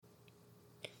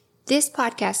This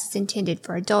podcast is intended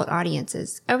for adult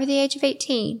audiences over the age of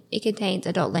 18. It contains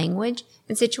adult language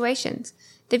and situations.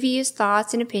 The views,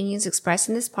 thoughts, and opinions expressed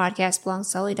in this podcast belong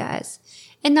solely to us,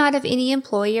 and not of any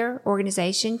employer,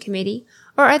 organization, committee,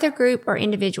 or other group or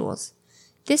individuals.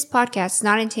 This podcast is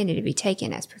not intended to be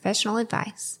taken as professional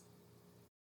advice.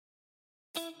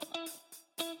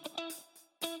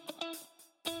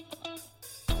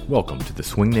 Welcome to the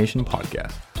Swing Nation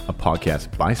Podcast, a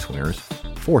podcast by swingers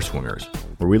for swingers,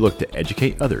 where we look to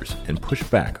educate others and push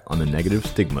back on the negative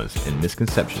stigmas and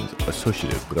misconceptions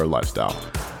associated with our lifestyle.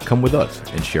 Come with us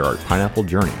and share our pineapple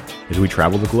journey as we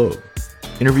travel the globe,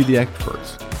 interview the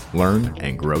experts, learn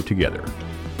and grow together.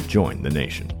 Join the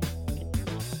nation.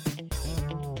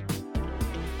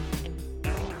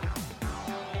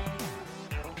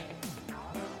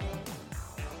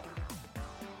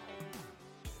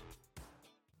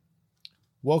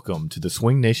 Welcome to the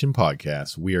Swing Nation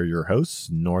Podcast. We are your hosts,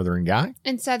 Northern Guy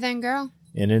And Southern Girl.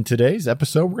 And in today's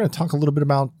episode, we're going to talk a little bit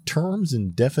about terms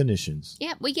and definitions.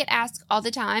 Yeah, we get asked all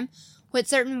the time what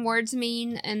certain words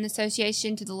mean in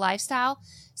association to the lifestyle.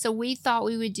 So we thought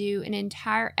we would do an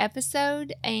entire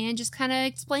episode and just kind of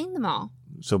explain them all.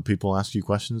 So people ask you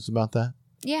questions about that?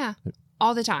 Yeah,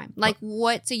 all the time. Like,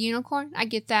 what's a unicorn? I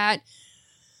get that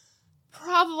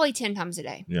probably 10 times a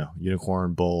day. Yeah,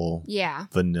 unicorn, bull, Yeah.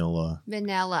 vanilla.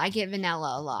 Vanilla. I get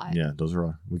vanilla a lot. Yeah,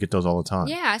 we get those all the time.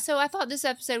 Yeah, so I thought this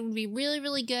episode would be really,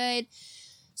 really good.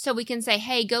 So we can say,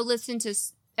 hey, go listen to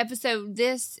episode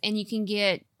this and you can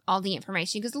get all the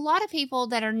information. Because a lot of people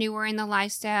that are newer in the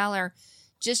lifestyle or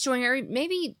just joining, or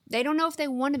maybe they don't know if they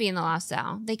want to be in the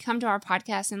lifestyle. They come to our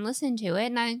podcast and listen to it.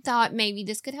 And I thought maybe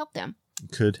this could help them.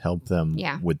 Could help them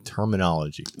with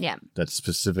terminology that's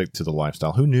specific to the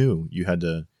lifestyle. Who knew you had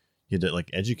to like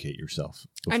educate yourself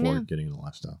before getting in the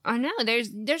lifestyle? I know.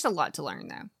 There's a lot to learn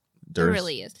though. There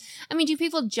really is. I mean, do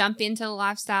people jump into the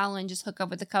lifestyle and just hook up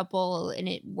with a couple and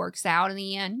it works out in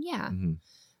the end? Yeah. Mm-hmm.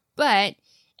 But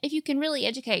if you can really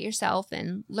educate yourself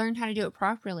and learn how to do it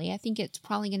properly, I think it's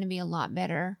probably going to be a lot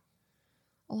better.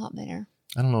 A lot better.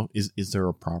 I don't know. Is there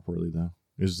a properly though?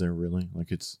 Is there really?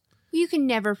 Like it's... You can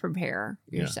never prepare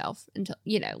yourself until,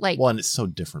 Well, and it's so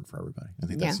different for everybody. I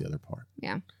think that's the other part.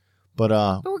 Yeah. But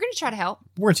we're going to try to help.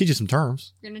 We're going to teach you some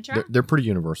terms. We're going to try. They're pretty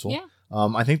universal. Yeah.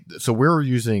 I think, so we're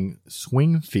using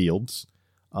Swingfields,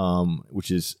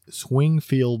 which is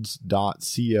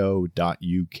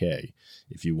swingfields.co.uk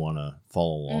if you want to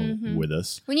follow along with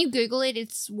us. When you Google it,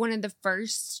 it's one of the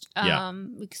first,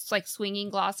 it's like swinging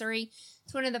glossary.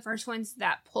 It's one of the first ones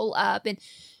that pull up, and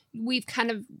we've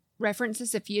kind of referenced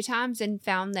this a few times and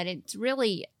found that it's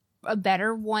really a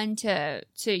better one to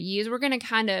use. We're going to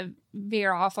kind of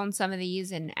veer off on some of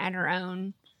these and add our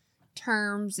own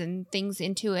terms and things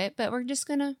into it, but we're just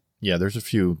going to... Yeah, there's a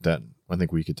few that I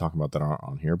think we could talk about that aren't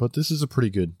on here, but this is a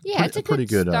pretty good... Yeah, it's a pretty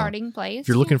good starting place. If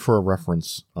you're looking for a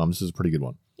reference, this is a pretty good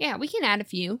one. Yeah, we can add a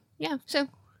few. Yeah, so...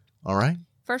 All right.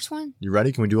 First one. You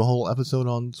ready? Can we do a whole episode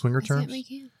on swinger terms? We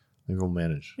can. Maybe we'll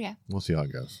manage. Yeah. We'll see how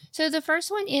it goes. So the first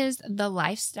one is the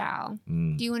lifestyle.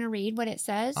 Do you want to read what it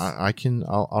says?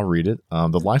 I'll read it.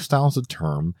 The lifestyle is a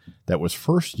term that was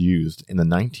first used in the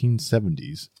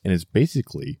 1970s and is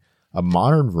basically a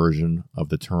modern version of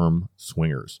the term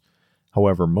swingers.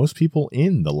 However, most people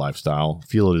in the lifestyle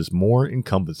feel it is more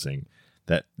encompassing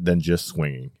than just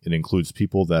swinging. It includes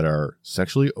people that are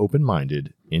sexually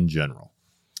open-minded in general.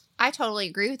 I totally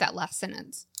agree with that last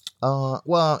sentence.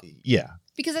 Well, yeah.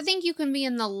 Because I think you can be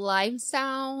in the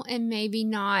lifestyle and maybe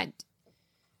not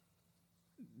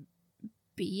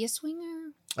be a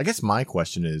swinger. I guess my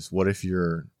question is, what if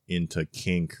you're into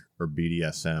kink or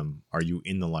BDSM? Are you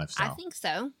in the lifestyle? I think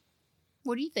so.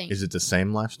 What do you think? Is it the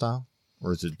same lifestyle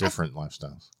or is it different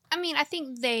lifestyles? I mean, I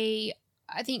think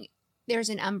there's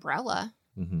an umbrella.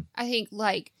 Mm-hmm. I think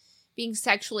like being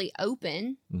sexually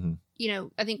open, I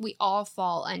think we all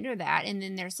fall under that. And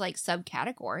then there's like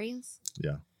subcategories.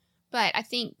 Yeah. But I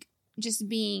think just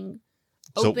being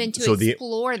open to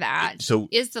explore that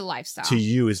is the lifestyle. To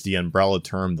you is the umbrella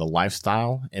term the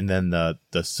lifestyle, and then the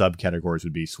subcategories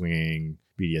would be swinging,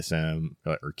 BDSM,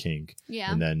 or kink.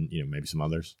 Yeah. And then, maybe some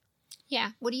others. Yeah.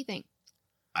 What do you think?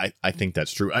 I think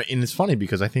that's true. And it's funny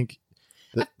because I think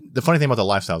the funny thing about the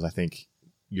lifestyle is I think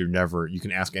you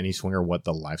can ask any swinger what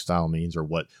the lifestyle means or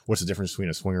what's the difference between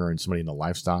a swinger and somebody in the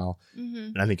lifestyle. Mm-hmm.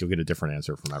 And I think you'll get a different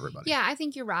answer from everybody. Yeah, I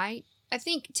think you're right. I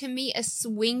think to me, a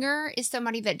swinger is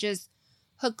somebody that just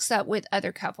hooks up with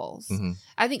other couples. Mm-hmm.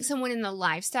 I think someone in the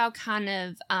lifestyle kind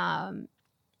of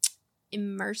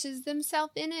immerses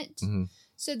themselves in it. Mm-hmm.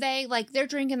 So they're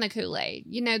drinking the Kool-Aid.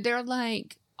 They're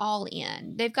like all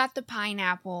in. They've got the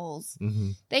pineapples. Mm-hmm.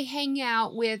 They hang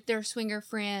out with their swinger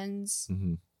friends.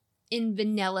 Mm-hmm. in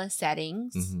vanilla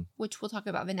settings, Mm-hmm. which we'll talk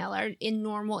about vanilla, or in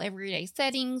normal everyday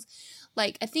settings.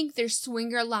 Like, I think their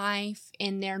swinger life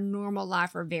and their normal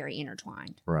life are very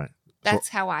intertwined. Right. That's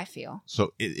how I feel.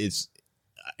 So it's,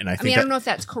 and I think I mean, I don't know if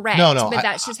that's correct, No, but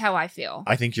that's just how I feel.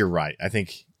 I think you're right. I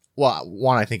think, well,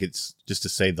 one, I think it's just to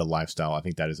say the lifestyle. I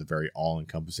think that is a very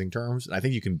all-encompassing terms. And I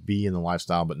think you can be in the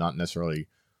lifestyle, but not necessarily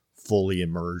fully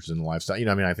immersed in the lifestyle. You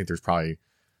know, I mean, I think there's probably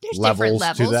different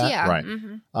levels to that. yeah. Right.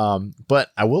 Mm-hmm. But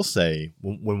I will say,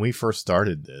 when we first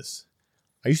started this,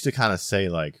 I used to kind of say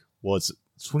like, well,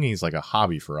 swinging is like a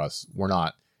hobby for us. We're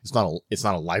not, it's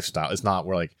not a lifestyle. It's not,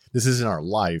 we're like, this isn't our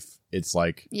life. It's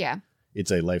like, Yeah.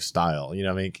 it's a lifestyle. You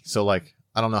know what I mean? So like,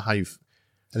 I don't know how I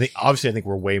think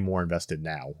we're way more invested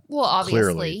now. Well, obviously.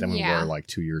 Clearly than we were like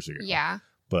 2 years ago. Yeah.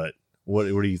 But what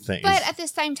do you think? But at the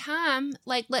same time,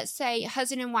 like, let's say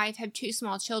husband and wife have 2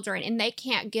 small children and they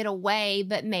can't get away,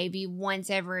 but maybe once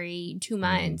every 2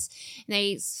 months, and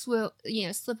they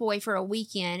slip away for a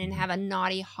weekend and have a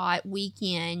naughty hot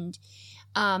weekend,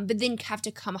 but then have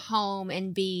to come home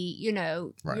and be,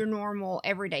 Right. your normal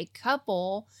everyday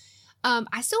couple.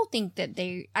 I still think that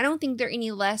I don't think they're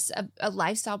any less a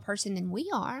lifestyle person than we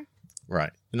are.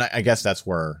 Right. And I guess that's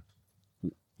where,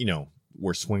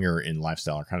 where swinger and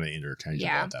lifestyle are kind of interchangeable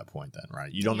Yeah. at that point then,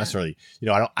 right? You don't necessarily,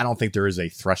 I don't think there is a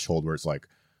threshold where it's like,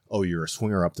 oh, you're a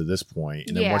swinger up to this point,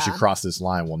 and then once you Yeah. cross this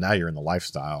line, well, now you're in the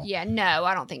lifestyle. Yeah, no,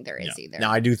 I don't think there is either.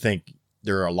 Now, I do think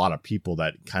there are a lot of people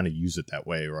that kind of use it that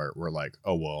way, where we're like,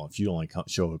 oh, well, if you only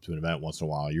show up to an event once in a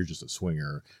while, you're just a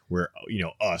swinger. We're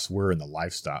in the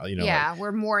lifestyle, Yeah,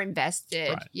 we're more invested.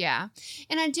 Right. Yeah.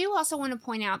 And I do also want to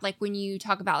point out, like, when you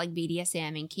talk about like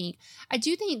BDSM and kink, I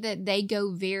do think that they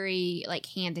go very like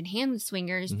hand in hand with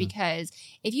swingers, Mhm. because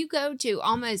if you go to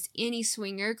almost any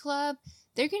swinger club,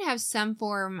 they're going to have some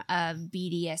form of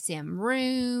BDSM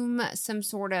room, some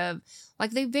sort of,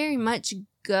 like, they very much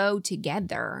go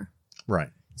together.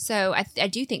 right. So I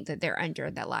do think that they're under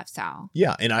that lifestyle.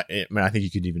 Yeah, and I think you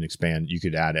could even expand. You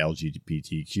could add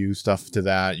LGBTQ stuff to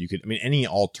that. You could, any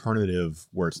alternative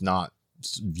where it's not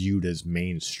viewed as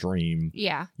mainstream,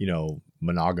 Yeah.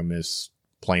 Monogamous,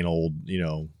 plain old,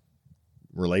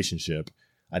 relationship.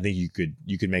 I think you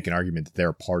could make an argument that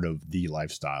they're part of the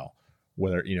lifestyle,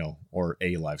 whether or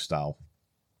a lifestyle.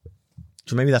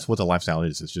 So maybe that's what the lifestyle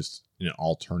is. It's just an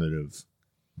alternative.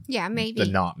 Yeah, maybe. The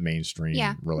not mainstream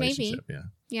Yeah, relationship. maybe.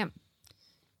 Yeah. Yep.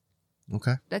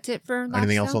 Okay. That's it for lifestyle.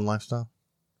 Anything else on lifestyle?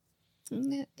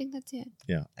 I think that's it.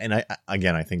 Yeah. And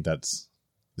I think it's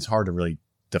hard to really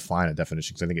define a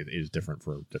definition, because I think it is different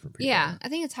for different people. Yeah, I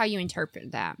think it's how you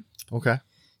interpret that. Okay.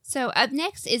 So up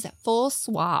next is full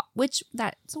swap, which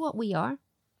that's what we are.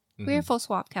 We're a full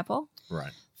swap couple.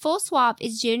 Right. Full swap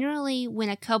is generally when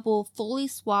a couple fully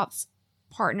swaps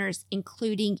partners,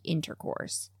 including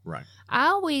intercourse. Right. I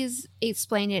always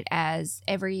explain it as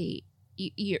every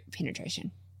year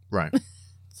penetration. Right.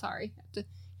 Sorry, I have to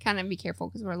kind of be careful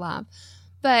because we're live,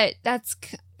 but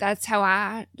that's how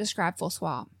I describe full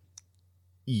swap.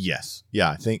 Yes.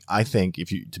 Yeah. I think if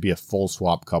to be a full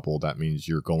swap couple, that means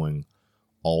you're going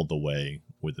all the way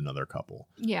with another couple.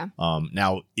 Yeah.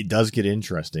 Now it does get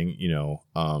interesting,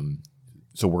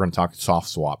 so we're going to talk soft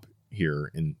swap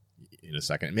here in a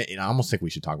second. And I almost think we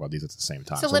should talk about these at the same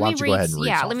time. So why let me don't you go ahead and read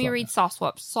soft let me swap read now? soft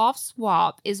swap. Soft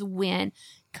swap is when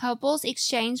couples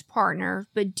exchange partners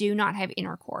but do not have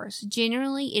intercourse.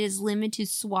 Generally, it is limited to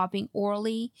swapping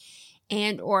orally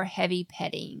and or heavy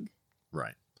petting.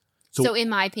 Right. So in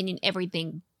my opinion,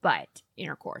 everything but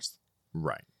intercourse.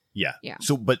 Right. Yeah. Yeah.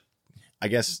 So, but I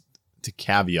guess to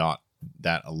caveat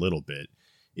that a little bit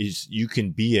is you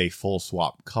can be a full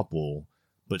swap couple,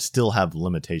 but still have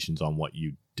limitations on what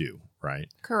you do. Right.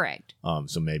 Correct.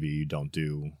 So maybe you don't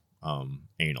do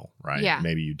anal, right? Yeah.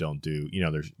 Maybe you don't do,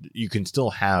 you can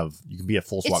be a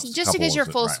full swap. It's just couple because you're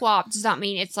as- full right. swap does not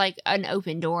mean it's like an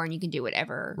open door and you can do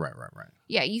whatever. Right.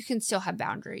 Yeah, you can still have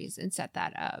boundaries and set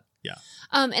that up. Yeah.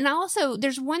 And I also,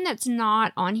 there's one that's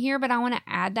not on here, but I want to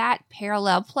add that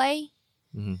parallel play.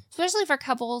 Mhm. Especially for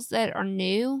couples that are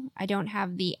new. I don't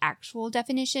have the actual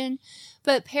definition,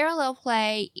 but parallel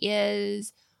play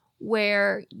is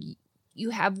where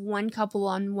you have one couple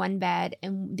on one bed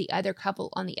and the other couple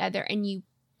on the other, and you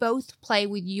both play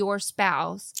with your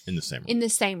spouse In the same room. in the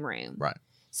same room. Right.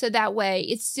 So that way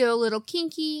it's still a little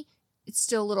kinky, it's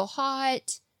still a little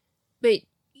hot, but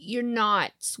you're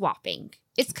not swapping.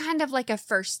 It's kind of like a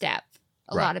first step.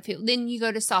 A Right. lot of people. Then you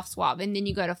go to soft swap and then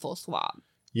you go to full swap.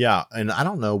 Yeah. And I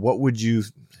don't know, what would you,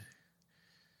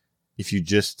 if you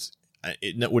just,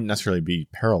 it wouldn't necessarily be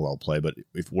parallel play, but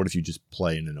what if you just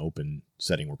play in an open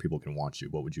setting where people can watch you?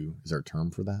 Is there a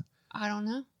term for that? I don't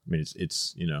know. I mean,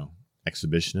 it's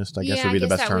exhibitionist, I guess would be the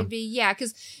best term. Would be, yeah,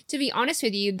 because to be honest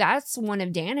with you, that's one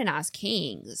of Dan and I's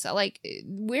kings. So, like,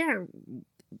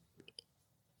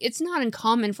 it's not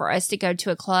uncommon for us to go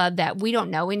to a club that we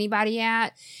don't know anybody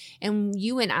at, and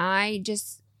you and I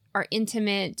just are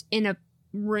intimate in a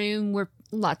room where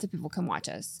lots of people can watch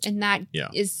us, and that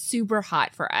is super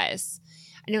hot for us.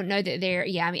 I don't know that they're,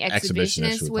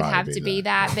 exhibitionist would have to be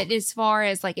that. But as far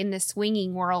as like in the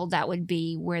swinging world, that would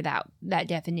be where that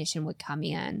definition would come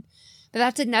in. But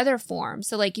that's another form.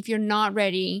 So like if you're not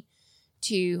ready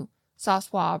to soft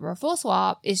swap or full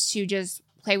swap, is to just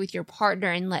play with your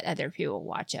partner and let other people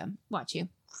watch you.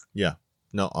 Yeah,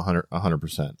 no,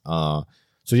 100%.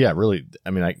 So yeah, really,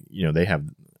 I mean, they have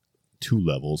 2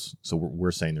 levels. So we're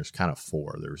saying there's kind of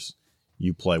 4. There's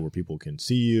you play where people can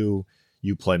see you.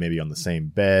 You play maybe on the same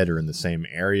bed or in the same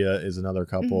area as another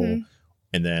couple.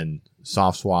 And then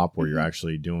soft swap where you're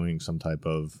actually doing some type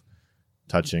of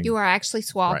touching. You are actually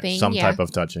swapping. Right, some type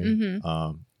of touching.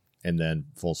 And then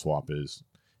full swap is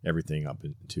everything up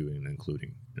into and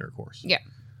including intercourse. Yeah.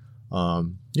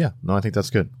 No, I think that's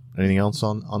good. Anything else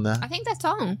on that? I think that's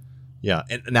all. Yeah.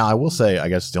 And now I will say, I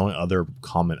guess the only other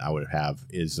comment I would have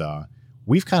is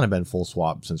we've kind of been full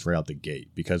swap since right out the gate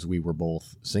because we were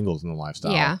both singles in the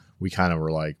lifestyle. Yeah. We kind of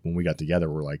were like, when we got together,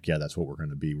 we're like, yeah, that's what we're going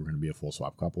to be. We're going to be a full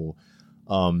swap couple.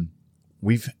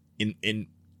 We've in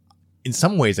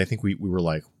some ways, I think we were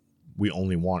like, we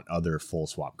only want other full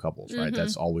swap couples, right?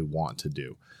 That's all we want to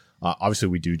do. Obviously,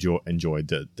 we do enjoy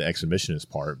the exhibitionist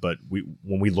part, but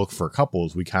when we look for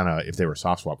couples, we kind of, if they were a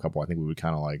soft swap couple, I think we would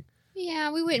kind of like,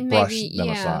 we wouldn't brush maybe them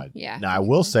aside. Yeah. Now, I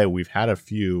will say we've had a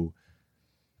few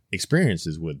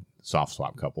experiences with soft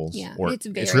swap couples, or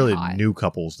it's really hot. New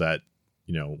couples that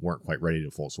weren't quite ready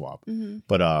to full swap.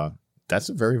 But that's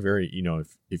a very, very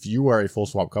if you are a full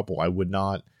swap couple, I would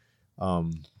not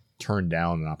turn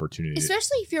down an opportunity,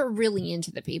 especially if you're really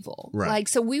into the people. Right. Like,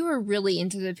 so we were really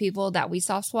into the people that we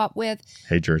soft swap with.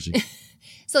 Hey, Jersey.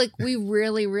 So like we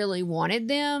really, really wanted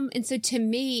them, and so to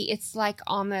me, it's like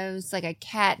almost like a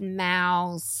cat and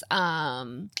mouse.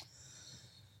 I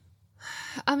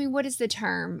mean, what is the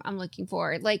term I'm looking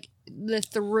for? Like the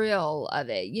thrill of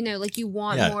it, like you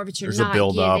want more, but you're not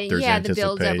build getting. The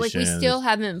build up. Like we still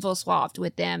haven't full swapped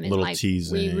with them, and like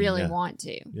teasing, we really want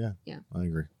to. Yeah, I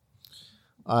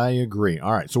agree.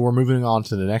 All right, so we're moving on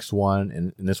to the next one,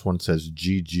 and this one says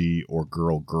GG or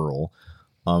girl.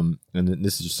 And then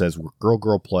this just says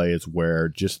girl play is where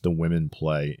just the women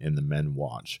play and the men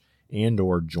watch, and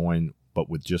or join, but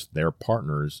with just their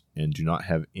partners and do not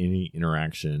have any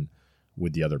interaction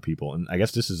with the other people. And I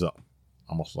guess this is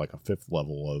almost like a 5th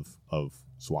level of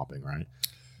swapping, right?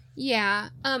 Yeah.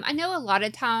 I know a lot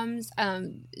of times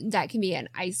that can be an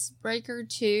icebreaker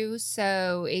too.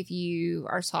 So if you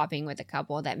are swapping with a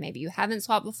couple that maybe you haven't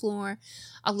swapped before,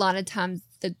 a lot of times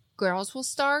the girls will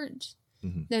start.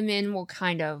 The men will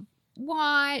kind of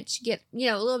watch, get a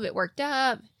little bit worked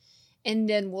up, and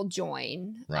then we'll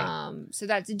join. Right. So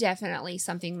that's definitely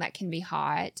something that can be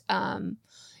hot. And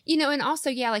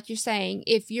also, like you're saying,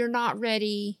 if you're not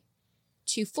ready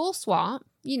to full swap,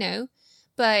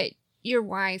 but your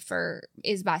wife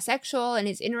is bisexual and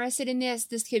is interested in this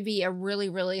could be a really,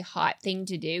 really hot thing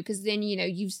to do. Because then,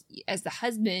 you've, as the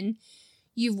husband,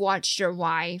 you've watched your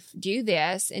wife do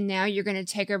this, and now you're going to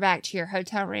take her back to your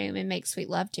hotel room and make sweet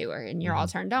love to her, and you're all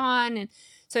turned on. And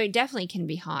so it definitely can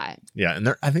be hot. Yeah.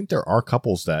 And I think there are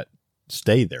couples that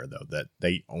stay there, though, that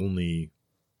they only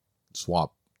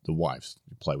swap the wives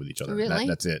play with each other. Really?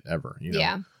 That's it ever.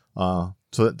 Yeah.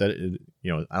 So that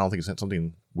I don't think it's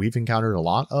something we've encountered a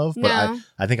lot of, but no.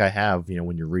 I think I have.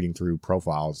 When you're reading through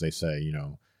profiles, they say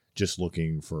just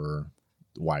looking for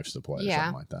wives to play or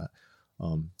something like that.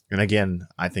 And again,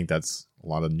 I think that's a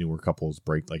lot of newer couples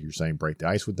break the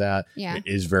ice with that. Yeah. It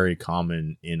is very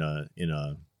common in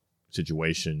a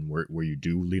situation where you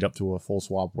do lead up to a full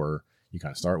swap where you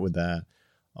kind of start with that.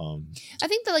 I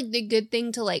think the good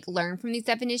thing to learn from these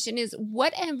definitions is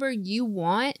whatever you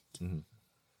want,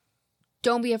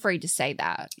 don't be afraid to say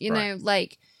that. You know,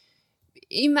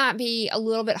 it might be a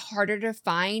little bit harder to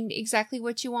find exactly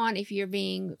what you want if you're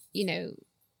being,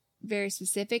 very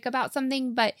specific about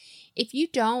something. But if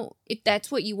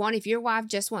that's what you want, if your wife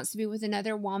just wants to be with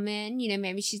another woman,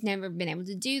 maybe she's never been able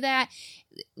to do that,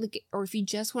 or if you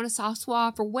just want a soft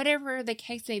swap or whatever the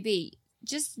case may be,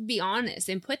 just be honest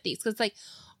and put these. Because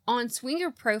on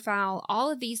Swinger Profile,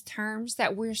 all of these terms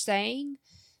that we're saying,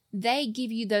 they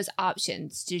give you those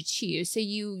options to choose. So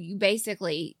you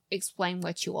basically explain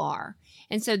what you are.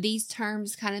 And so these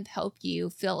terms kind of help you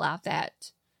fill out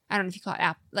that, I don't know if you call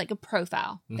it like a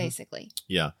profile, basically.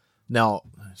 Yeah. Now,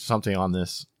 something on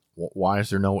this, why is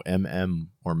there no MM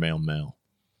or male?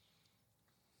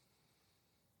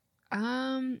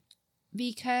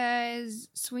 Because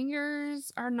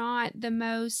swingers are not the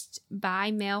most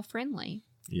bi-male friendly.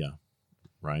 Yeah.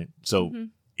 Right. So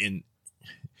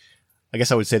I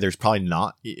guess I would say there's probably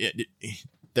not,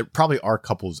 there probably are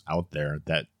couples out there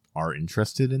that are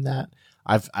interested in that.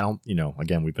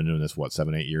 Again, we've been doing this,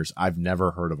 7-8 years. I've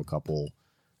never heard of a couple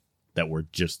that were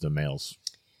just the males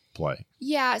play.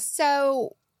 Yeah.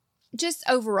 So just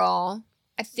overall,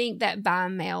 I think that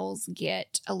bi-males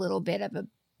get a little bit of a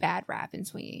bad rap in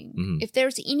swinging. Mm-hmm. If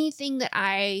there's anything that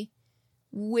I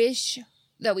wish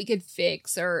that we could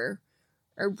fix or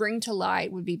bring to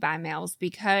light would be bi-males,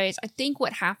 because I think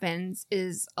what happens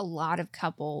is a lot of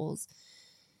couples,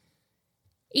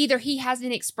 either he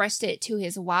hasn't expressed it to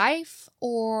his wife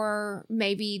or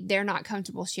maybe they're not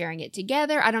comfortable sharing it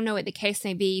together. I don't know what the case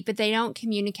may be, but they don't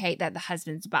communicate that the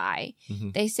husband's bi.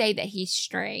 Mm-hmm. They say that he's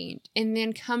straight, and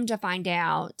then come to find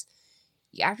out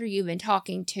after you've been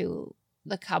talking to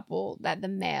the couple that the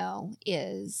male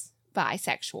is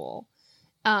bisexual.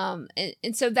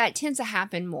 And so that tends to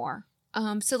happen more.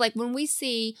 So like when we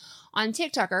see on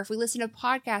TikTok, or if we listen to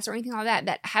podcasts or anything like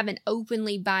that have an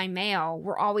openly bi male,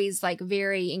 we're always like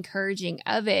very encouraging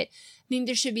of it. I think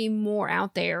there should be more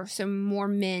out there so more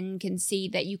men can see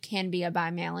that you can be a bi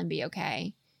male and be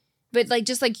okay. But like,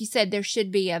 just like you said, there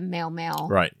should be a male.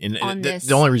 Right. And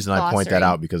the only reason I point that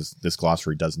out, because this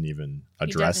glossary doesn't even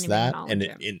address that.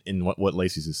 And in what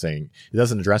Lacey's is saying, it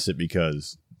doesn't address it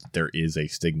because there is a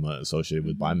stigma associated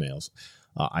with bi males.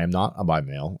 I am not a bi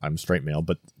male. I'm a straight male,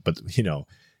 but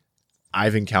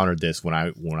I've encountered this when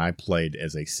I played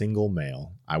as a single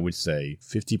male. I would say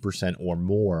 50% or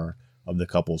more of the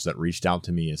couples that reached out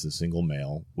to me as a single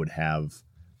male would have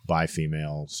bi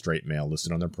female, straight male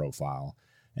listed on their profile.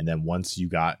 And then once you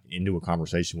got into a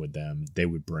conversation with them, they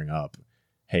would bring up,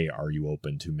 hey, are you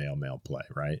open to male play?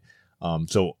 Right.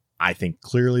 So I think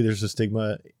clearly there's a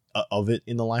stigma of it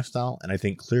in the lifestyle. And I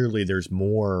think clearly there's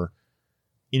more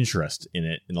interest in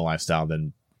it in the lifestyle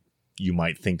than you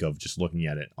might think of just looking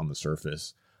at it on the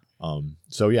surface.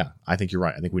 So yeah, I think you're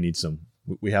right. I think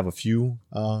we have a few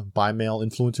bi-male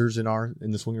influencers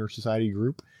in the Swinger Society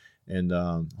group, and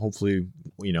hopefully,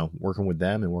 working with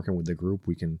them and working with the group,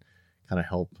 we can kind of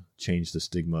help change the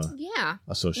stigma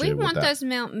associated with that. We want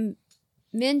those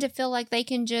men to feel like they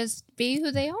can just be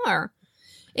who they are.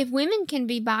 If women can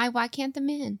be bi, why can't the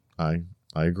men? I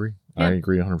agree. Yeah. I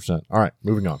agree 100%. All right,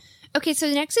 moving on. Okay, so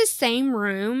the next is same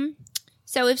room.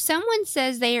 So if someone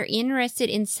says they are interested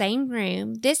in same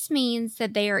room, this means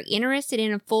that they are interested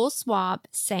in a full swap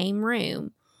same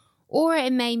room. Or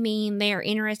it may mean they are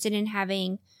interested in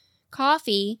having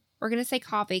coffee. We're going to say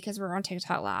coffee because we're on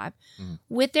TikTok Live.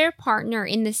 With their partner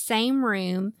in the same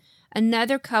room.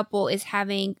 Another couple is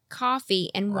having coffee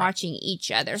and watching each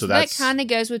other. So that kind of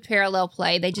goes with parallel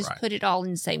play. They just put it all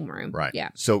in the same room. Right. Yeah.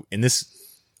 So in this,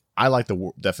 I like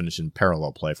the definition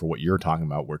parallel play for what you're talking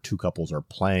about, where two couples are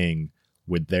playing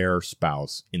with their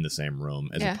spouse in the same room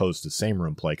as opposed to same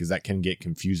room play, because that can get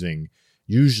confusing.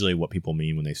 Usually what people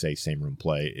mean when they say same room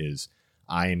play is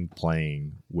I am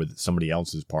playing with somebody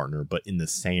else's partner, but in the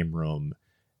same room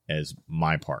as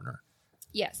my partner.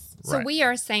 Yes. So we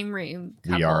are a same room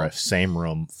couple. We are a same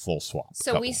room full swap.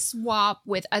 So we swap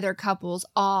with other couples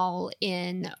all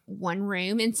in one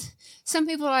room. And some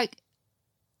people are like,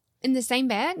 in the same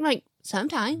bed? Like,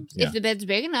 sometimes. If the bed's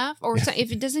big enough. Or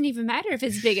if it doesn't even matter if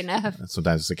it's big enough.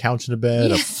 Sometimes it's a couch in a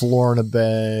bed, a floor in a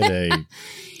bed, a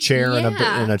chair in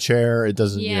a chair. It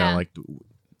doesn't,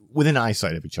 within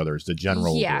eyesight of each other is the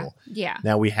general rule. Yeah.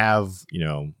 Now we have,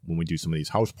 when we do some of these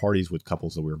house parties with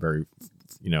couples that we're very,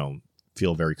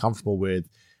 feel very comfortable with,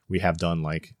 we have done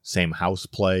like same house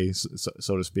play,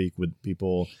 so to speak, with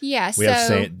people. Yeah, we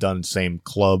have done same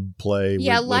club play.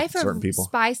 Yeah, with certain people.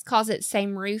 Spice calls it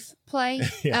same roof play,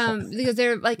 because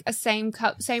they're like a same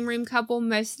room couple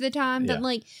most of the time. But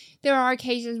like there are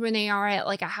occasions when they are at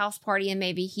like a house party and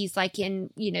maybe he's like in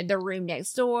the room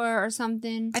next door or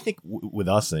something. I think with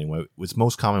us anyway, it's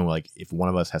most common like if one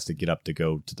of us has to get up to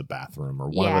go to the bathroom or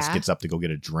one of us gets up to go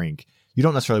get a drink. You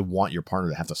don't necessarily want your partner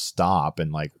to have to stop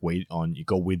and like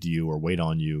go with you or wait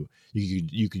on you.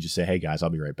 You could just say, "Hey guys, I'll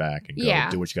be right back," and go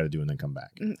do what you got to do and then come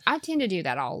back. I tend to do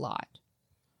that a lot.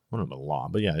 Well, not a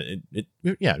lot, but it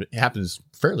happens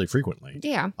fairly frequently.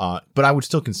 Yeah. But I would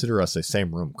still consider us a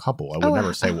same room couple. I would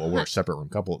never say, "Well, we're a separate room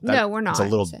couple." No, we're not. It's a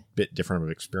little bit different of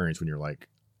an experience when you're like,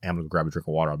 hey, "I'm gonna grab a drink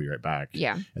of water. I'll be right back."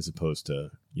 Yeah. As opposed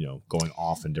to going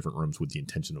off in different rooms with the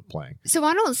intention of playing. So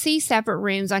I don't see separate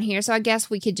rooms on here. So I guess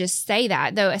we could just say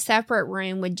that, though. A separate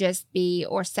room would just be,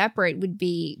 or separate would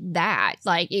be that.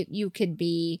 Like you could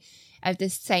be at the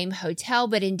same hotel,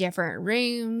 but in different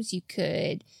rooms. You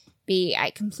could be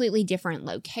at completely different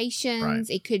locations. Right.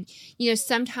 It could,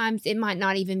 sometimes it might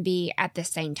not even be at the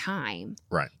same time.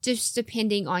 Right. Just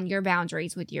depending on your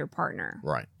boundaries with your partner.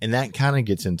 Right. And that kind of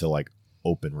gets into like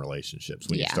open relationships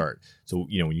when you start. So,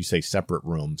 when you say separate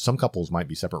room, some couples might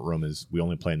be separate room as we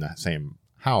only play in the same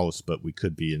house, but we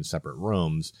could be in separate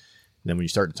rooms. And then when you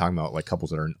start talking about like couples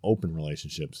that are in open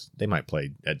relationships, they might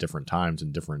play at different times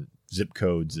and different zip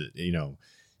codes.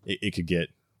 It could get,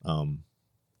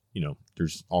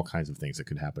 there's all kinds of things that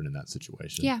could happen in that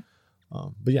situation. Yeah.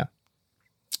 But yeah.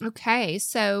 Okay.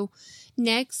 So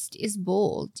next is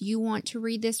bull. Do you want to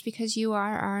read this because you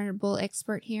are our bull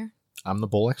expert here? I'm the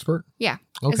bull expert? Yeah.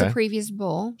 Okay. As a previous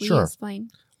bull. Will Sure. you explain?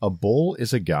 A bull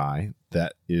is a guy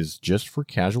that is just for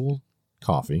casual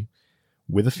coffee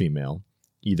with a female,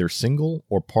 either single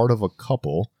or part of a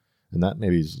couple, and that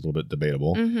maybe is a little bit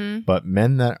debatable, but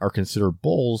men that are considered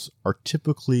bulls are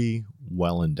typically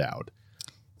well endowed.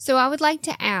 So I would like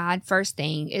to add, first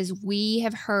thing, is we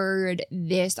have heard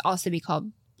this also be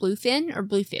called bluefin or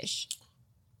bluefish.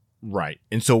 Right.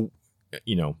 And so,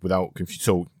 without confusion,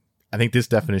 so I think this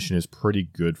definition is pretty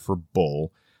good for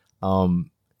bull.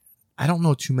 I don't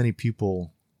know too many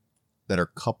people that are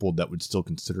coupled that would still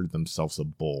consider themselves a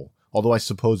bull. Although I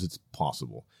suppose it's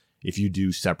possible. If you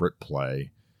do separate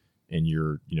play and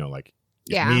you're, like,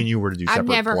 if me and you were to do separate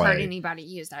play. I've never heard anybody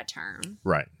use that term.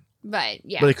 Right. But,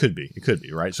 yeah. But it could be,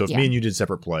 right? So if me and you did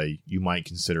separate play, you might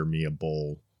consider me a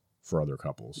bull for other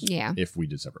couples. Yeah. If we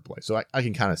did separate play. So I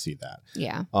can kind of see that.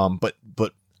 Yeah. But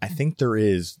I think there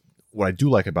is, what I do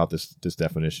like about this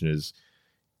definition is,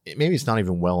 maybe it's not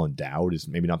even well endowed is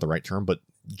maybe not the right term, but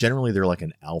generally they're like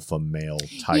an alpha male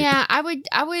type. Yeah, I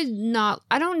would not,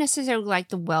 I don't necessarily like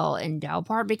the well endowed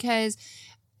part because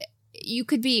you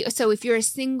could be, so if you're a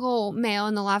single male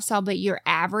in the lifestyle, but you're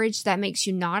average, that makes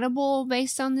you not a bull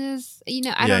based on this, I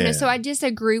don't know. Yeah. So I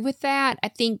disagree with that. I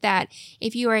think that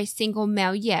if you are a single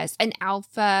male, yes, an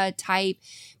alpha type,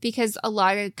 because a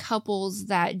lot of couples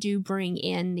that do bring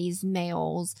in these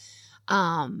males,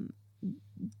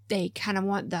 they kind of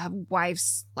want the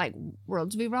wife's like world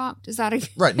to be rocked. Is that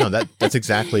right? No, that's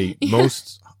exactly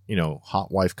most,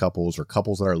 hot wife couples or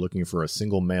couples that are looking for a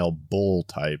single male bull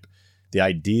type. The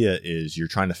idea is you're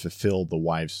trying to fulfill the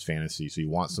wife's fantasy. So you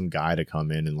want some guy to come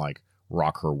in and like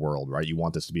rock her world, right? You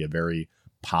want this to be a very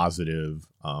positive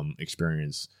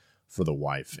experience for the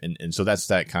wife. And so that's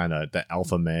that kind of that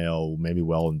alpha male, maybe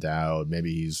well endowed,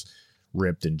 maybe he's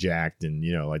ripped and jacked and,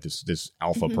 like this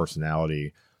alpha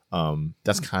personality.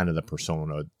 That's kind of the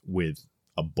persona with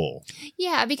a bull.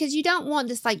 Yeah, because you don't want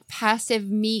this like passive,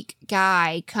 meek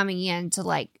guy coming in to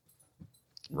like,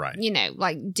 right,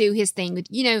 like do his thing with,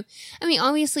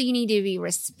 obviously you need to be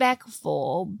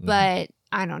respectful, but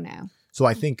I don't know. So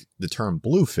I think the term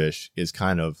bluefish is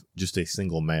kind of just a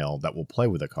single male that will play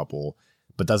with a couple,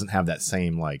 but doesn't have that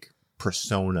same like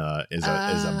persona as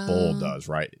a bull does,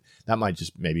 right? That might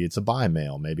just, maybe it's a bi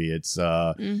male, maybe it's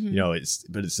but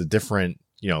it's a different,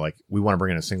 like we want to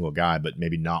bring in a single guy, but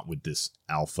maybe not with this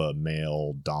alpha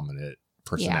male dominant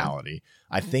personality.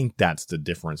 Yeah. I think that's the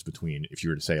difference between, if you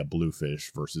were to say a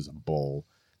bluefish versus a bull,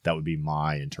 that would be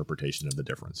my interpretation of the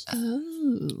difference.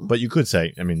 Oh. But you could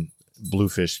say,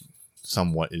 bluefish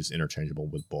somewhat is interchangeable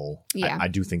with bull. Yeah. I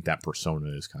do think that persona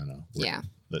is kind of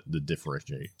the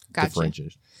differentiation.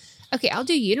 Okay, I'll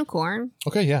do unicorn.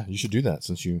 Okay, yeah, you should do that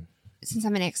since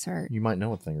I'm an expert. You might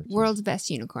know a thing or two. World's best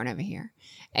unicorn over here.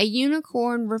 A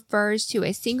unicorn refers to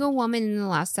a single woman in the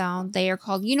lifestyle. They are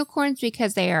called unicorns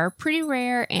because they are pretty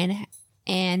rare and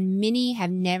many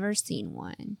have never seen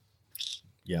one.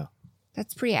 Yeah.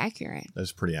 That's pretty accurate.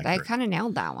 That's pretty accurate. I kind of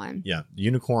nailed that one. Yeah.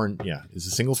 Unicorn, is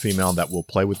a single female that will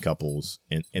play with couples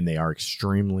and they are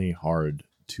extremely hard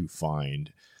to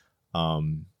find.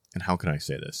 And how can I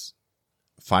say this?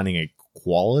 Finding a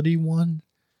quality one?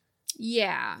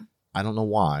 Yeah. I don't know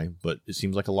why, but it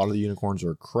seems like a lot of the unicorns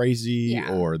are crazy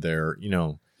or they're,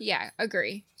 Yeah,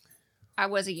 agree. I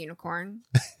was a unicorn.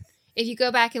 If you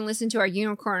go back and listen to our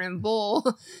unicorn and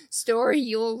bull story,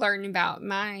 you'll learn about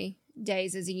my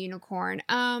days as a unicorn.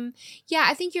 Yeah,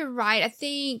 I think you're right. I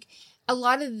think a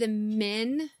lot of the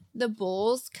men, the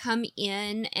bulls, come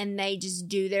in and they just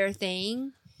do their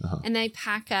thing and they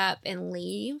pack up and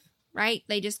leave, right?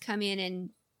 They just come in and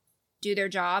do their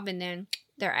job and then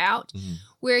they're out. Mm-hmm.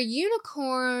 Where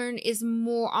unicorn is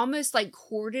more almost like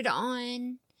courted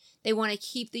on. They want to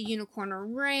keep the unicorn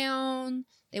around.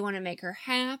 They want to make her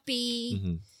happy.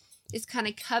 Mm-hmm. It's kind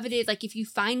of coveted. Like if you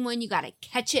find one, you got to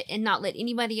catch it and not let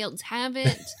anybody else have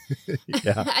it.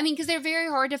 Yeah. Because they're very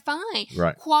hard to find.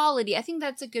 Right. Quality. I think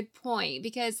that's a good point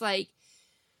because like,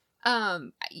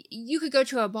 you could go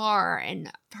to a bar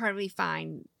and probably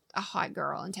find a hot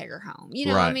girl and take her home. You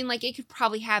know, Right. I mean, like, it could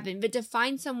probably happen. But to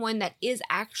find someone that is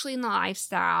actually in the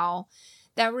lifestyle,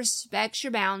 that respects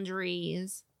your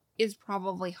boundaries, is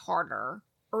probably harder.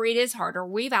 Or it is harder.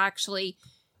 We've actually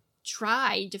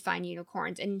tried to find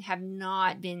unicorns and have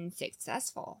not been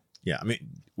successful. Yeah, I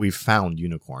mean, we've found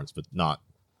unicorns, but not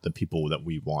the people that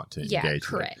we want to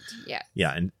engage with. Correct. Yeah.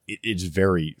 Yeah, and it's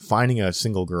very... Finding a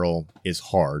single girl is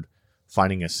hard.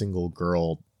 Finding a single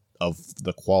girl of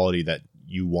the quality that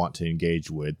you want to engage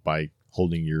with by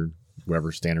holding your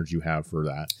whatever standards you have for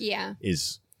that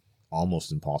is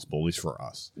almost impossible, at least for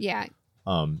us. Yeah.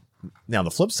 Now,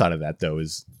 the flip side of that, though,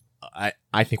 is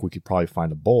I think we could probably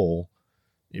find a bull,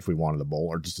 if we wanted a bull,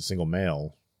 or just a single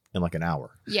male, in like an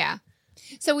hour. Yeah.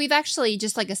 So we've actually,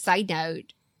 just like a side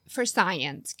note for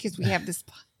science, because we have this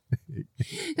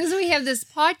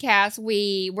podcast,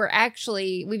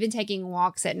 we've been taking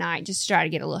walks at night just to try to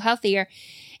get a little healthier.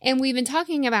 And we've been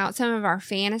talking about some of our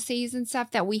fantasies and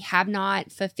stuff that we have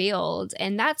not fulfilled.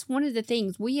 And that's one of the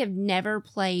things. We have never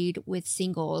played with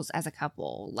singles as a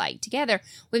couple, like together.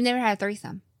 We've never had a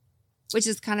threesome, which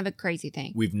is kind of a crazy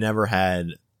thing. We've never had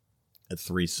a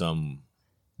threesome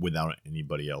without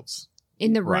anybody else.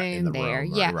 In the room there.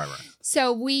 Room. Yeah. Right.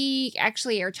 So we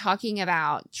actually are talking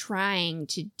about trying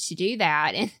to do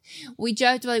that. And we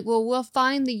joked like, well, we'll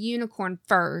find the unicorn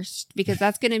first because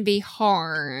that's going to be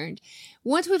hard.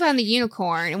 Once we find the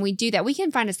unicorn and we do that, we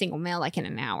can find a single male like in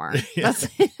an hour. That's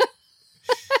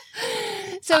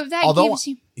so if that gives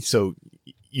you... So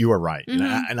you are right.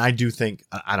 Mm-hmm. And I do think,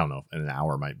 I don't know, an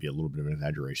hour might be a little bit of an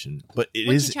exaggeration, but it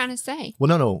what is... What are you trying to say?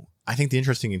 Well, no. I think the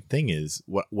interesting thing is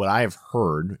what I have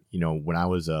heard, you know, when I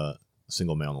was a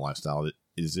single male in the lifestyle,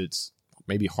 is it's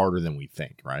maybe harder than we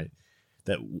think, right?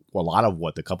 That a lot of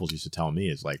what the couples used to tell me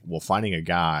is like, well, finding a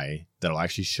guy that'll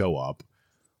actually show up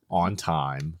on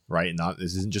time, right?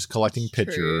 This isn't just collecting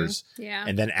pictures,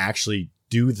 and then actually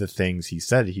do the things he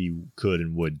said he could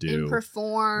and would do, and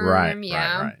perform, right?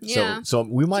 Yeah. So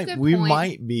we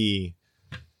might be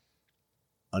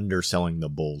underselling the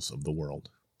bulls of the world.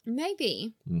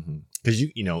 Maybe. Because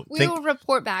we will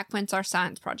report back once our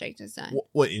science project is done.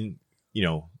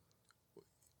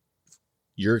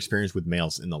 Your experience with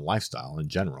males in the lifestyle in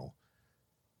general,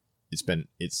 it's been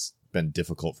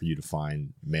difficult for you to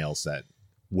find males that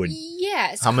would.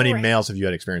 Yes. How many males have you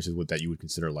had experiences with that you would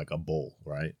consider like a bull,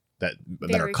 right? That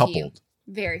are coupled.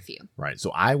 Very few. Right. So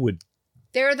I would.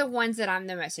 They're the ones that I'm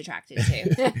the most attracted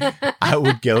to. I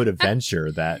would go to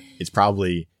venture that it's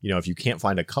probably, if you can't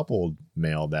find a coupled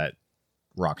male that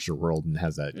rocks your world and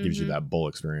has that, gives you that bull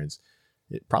experience,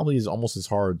 it probably is almost as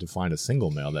hard to find a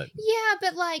single male that. Yeah,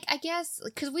 but like, I guess,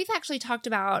 because we've actually talked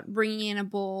about bringing in a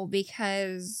bull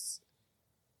because,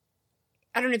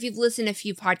 I don't know if you've listened to a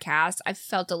few podcasts, I've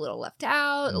felt a little left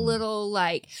out, a little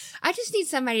like, I just need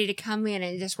somebody to come in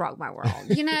and just rock my world.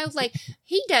 Like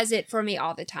he does it for me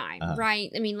all the time,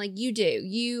 right? I mean, like you do.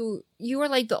 You are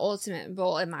like the ultimate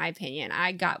bull, in my opinion.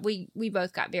 We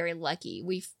both got very lucky.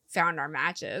 We found our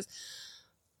matches.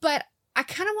 But I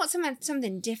kind of want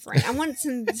something different. I want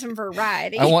some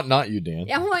variety. I want not you, Dan.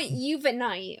 I want you, but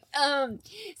not you.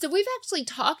 So we've actually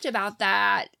talked about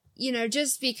that.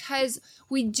 Just because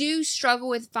we do struggle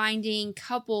with finding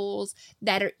couples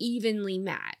that are evenly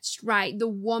matched, right? The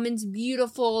woman's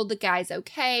beautiful, the guy's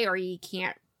okay, or he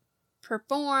can't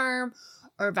perform,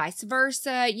 or vice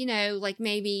versa. Like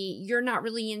maybe you're not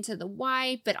really into the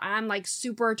wife, but I'm like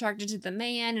super attracted to the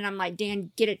man, and I'm like, Dan,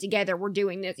 get it together. We're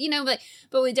doing this,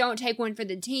 but we don't take one for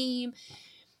the team.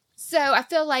 So I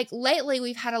feel like lately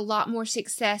we've had a lot more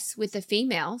success with the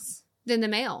females than the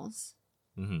males.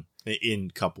 Mm-hmm. In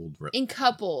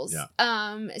couples.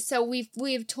 Yeah. So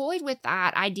we've toyed with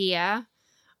that idea.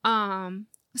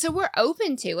 So we're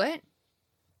open to it.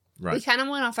 Right. We kind of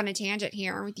went off on a tangent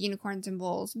here with unicorns and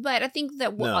bulls, but I think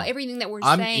that everything that we're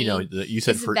saying you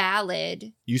said is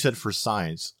valid. You said for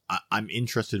science. I'm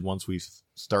interested once we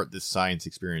start this science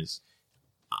experience.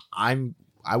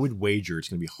 I would wager it's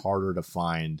going to be harder to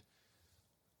find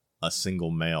a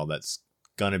single male that's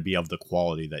going to be of the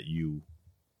quality that you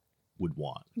would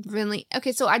want. Really?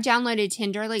 Okay, so I downloaded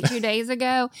Tinder like 2 days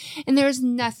ago, and there's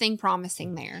nothing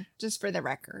promising there, just for the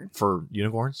record. For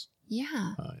unicorns?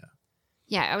 Yeah. Oh, yeah.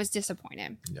 Yeah, I was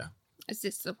disappointed. Yeah. I was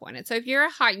disappointed. So if you're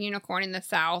a hot unicorn in the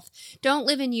South, don't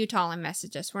live in Utah and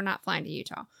message us. We're not flying to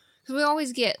Utah. Because we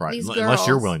always get these girls. Unless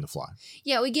you're willing to fly.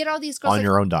 Yeah, we get all these girls. On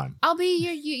your own dime. I'll be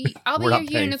your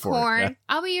unicorn. Yeah.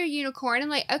 I'll be your unicorn. I'm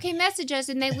like, okay, message us.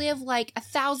 And they live like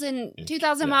 1,000,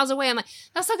 2,000 miles away. I'm like,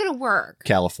 that's not going to work.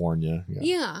 California.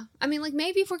 Yeah. I mean, like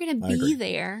maybe if we're going to be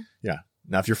there. Yeah.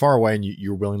 Now, if you're far away and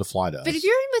you're willing to fly to us. But if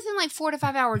you're within like 4 to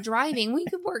 5 hour driving, we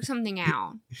could work something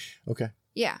out. Okay.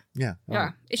 Yeah. Yeah. all Yeah.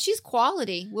 right. If she's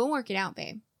quality, we'll work it out,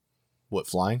 babe. What,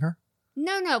 flying her?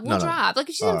 No, we'll No. drive. Like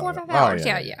if she's in 4 or 5 Oh, hours.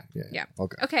 Yeah.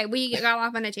 Okay. Okay, we got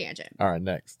off on a tangent. All right,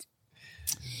 next.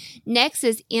 Next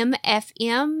is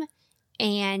MFM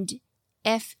and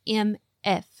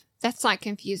FMF. That's not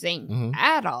confusing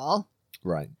at all.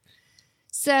 Right.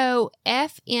 So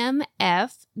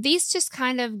FMF, these just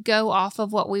kind of go off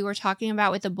of what we were talking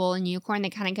about with the bull and unicorn. They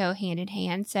kind of go hand in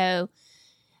hand. So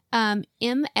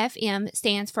MFM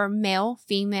stands for male,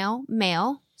 female,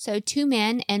 male. So 2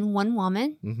 men and 1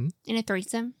 woman in a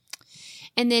threesome.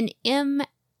 And then this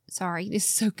is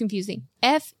so confusing.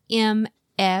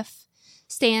 FMF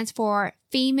stands for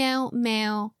female,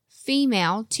 male,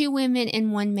 female, 2 women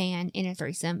and 1 man in a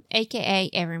threesome, aka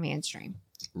every man's dream.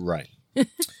 Right.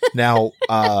 Now,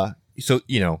 so,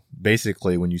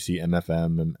 basically when you see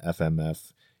MFM and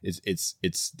FMF,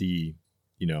 it's the,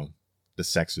 the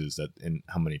sexes that and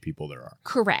how many people there are.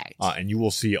 Correct. And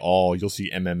you'll see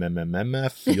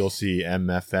MMMMF, you'll see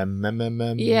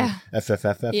MFMMM, Yeah.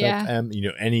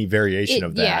 FFFFM, any variation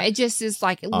of that. Yeah, it just is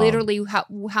like literally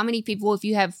how many people, if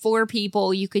you have 4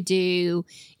 people, you could do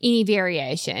any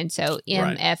variation. So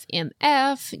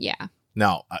MFMF, yeah.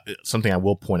 Now, something I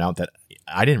will point out that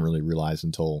I didn't really realize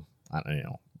until,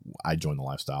 I joined the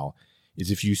lifestyle,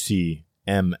 is if you see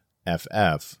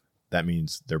MFF, that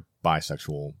means they're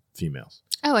bisexual females.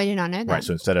 Oh, I did not know that. Right.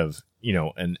 So instead of,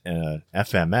 an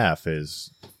FMF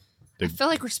is. I feel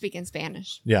like we're speaking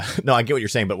Spanish. Yeah. No, I get what you're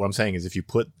saying. But what I'm saying is if you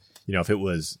put, if it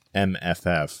was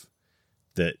MFF,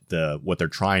 that what they're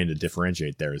trying to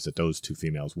differentiate there is that those 2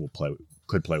 females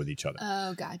could play with each other.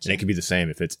 Oh, gotcha. And it could be the same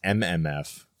if it's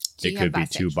MMF. So it could be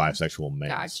 2 bisexual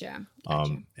males. Gotcha.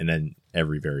 And then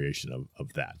every variation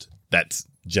of that. That's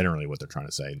generally what they're trying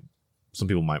to say. Some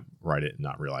people might write it and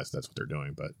not realize that's what they're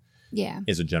doing, but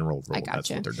as a general rule,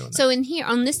 that's what they're doing. So in here,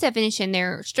 on this definition,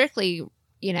 they're strictly,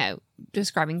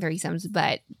 describing threesomes,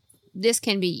 but this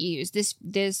can be used.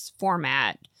 This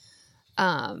format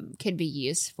can be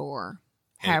used for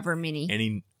however many.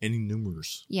 Any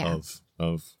numbers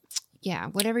of. Yeah,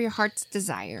 whatever your heart's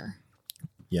desire.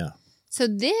 Yeah. So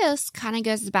this kind of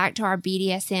goes back to our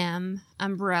BDSM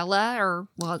umbrella, or,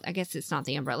 well, I guess it's not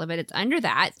the umbrella, but it's under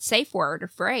that safe word or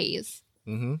phrase.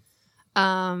 Mm-hmm.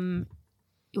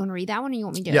 You want to read that one, or you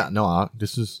want me to? Yeah, no,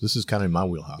 this is kind of in my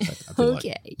wheelhouse. I feel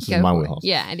okay, like. This is my wheelhouse.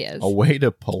 Yeah, it is. A way to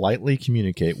politely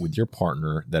communicate with your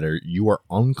partner that you are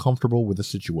uncomfortable with the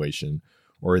situation,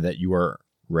 or that you are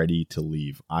ready to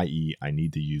leave, i.e., I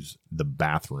need to use the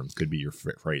bathroom, could be your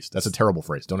phrase. That's a terrible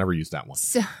phrase. Don't ever use that one.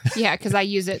 So, yeah, because I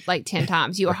use it like 10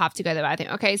 times. You will have to go to the bathroom.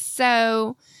 Okay,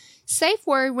 so safe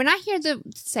word. When I hear the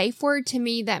safe word, to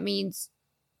me, that means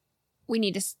we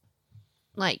need to,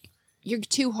 you're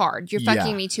too hard. You're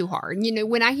fucking me too hard.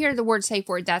 When I hear the word safe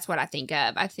word, that's what I think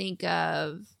of. I think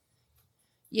of,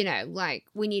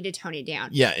 we need to tone it down.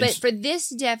 Yeah. But for this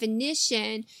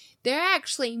definition, they're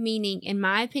actually meaning, in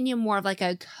my opinion, more of like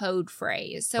a code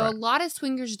phrase. So a lot of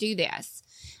swingers do this.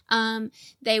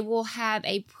 They will have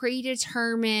a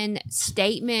predetermined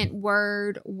statement,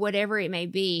 word, whatever it may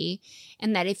be,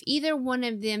 and that if either one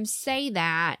of them say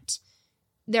that,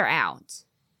 they're out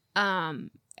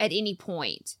at any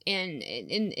point, and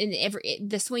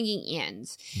the swinging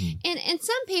ends. And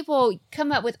some people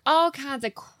come up with all kinds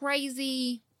of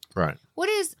crazy. Right. What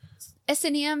is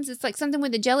S&M's? It's like something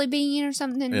with a jelly bean or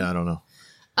something. Yeah, I don't know.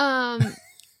 I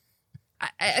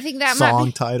think that song might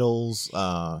be titles.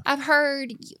 I've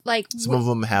heard some of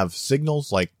them have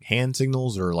signals, like hand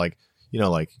signals, or like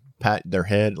pat their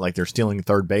head like they're stealing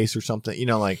third base or something.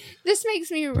 This makes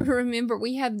me remember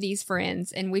we have these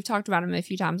friends, and we've talked about them a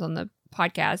few times on the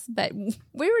podcast, but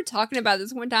we were talking about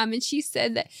this one time, and she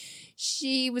said that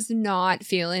she was not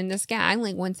feeling this guy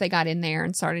once they got in there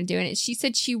and started doing it. She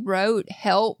said she wrote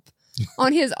help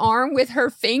on his arm with her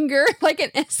finger like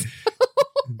an S.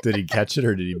 Did he catch it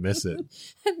or did he miss it?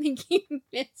 I think he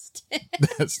missed it.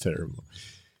 That's terrible.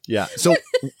 Yeah. So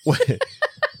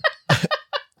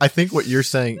I think what you're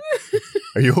saying,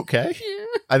 are you okay? Yeah.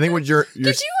 I think what you're Could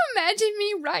you imagine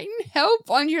me writing help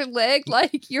on your leg?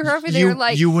 Like you're over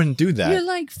there you wouldn't do that. You're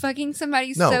like fucking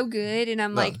somebody so good, and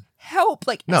I'm like, help,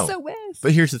 like SOS.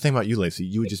 But here's the thing about you, Lacey.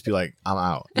 You would just be like, I'm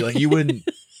out. You wouldn't.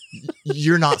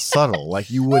 You're not subtle. Like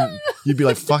you wouldn't. You'd be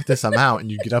like, fuck this, I'm out,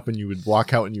 and you'd get up and you would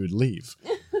walk out and you would leave.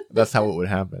 That's how it would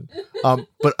happen.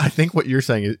 But I think what you're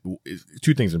saying is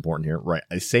 2 things important here, right?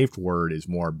 A safe word is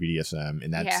more BDSM,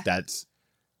 and that's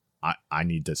I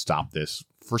need to stop this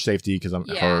for safety because I'm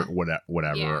hurt,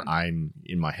 whatever. Yeah. I'm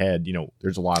in my head.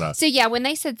 There's a lot of. So yeah, when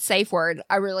they said safe word,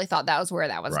 I really thought that was where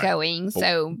that was going.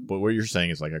 But what you're saying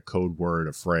is like a code word,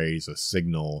 a phrase, a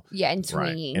signal. Yeah, and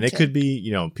swinging. And it could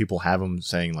be, people have them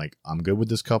saying like, I'm good with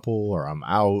this couple, or I'm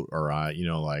out, or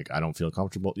like I don't feel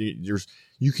comfortable.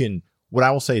 What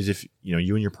I will say is if you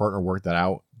and your partner work that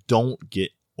out, don't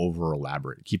get over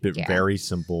elaborate. Keep it very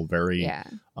simple, very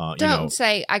don't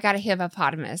say I got a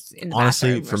hippopotamus in the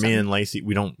honestly bathroom for me and Lacey,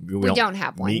 we don't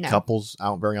have one. Meet couples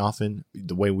out very often.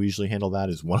 The way we usually handle that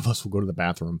is one of us will go to the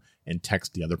bathroom and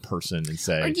text the other person and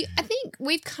say, I think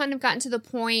we've kind of gotten to the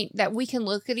point that we can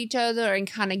look at each other and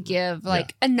kind of give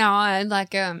like a nod,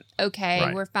 like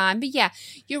okay, we're fine. But yeah,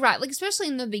 you're right. Like especially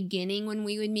in the beginning when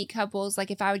we would meet couples, like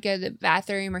if I would go to the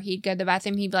bathroom or he'd go to the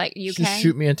bathroom, he'd be like, "You okay?" Just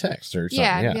shoot me a text or something.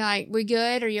 Yeah, be like, "We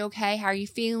good? Are you okay? How are you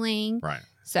feeling?" Right.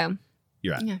 So.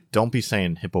 Yeah. Don't be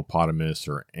saying hippopotamus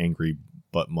or angry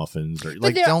butt muffins or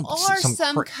but there are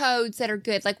some codes that are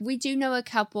good. Like we do know a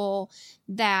couple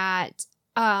that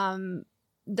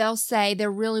they'll say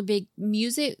they're really big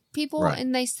music people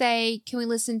and they say, "Can we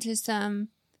listen to some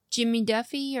Jimmy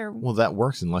Duffy?" Or well, that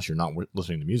works unless you're not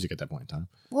listening to music at that point in time.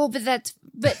 Well, but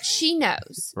she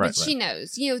knows. She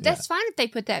knows. That's fine if they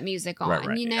put that music on.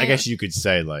 Right. I guess you could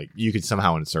say you could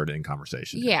somehow insert it in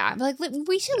conversation. Yeah, like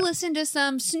we should listen to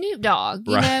some Snoop Dogg.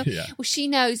 You know, well, she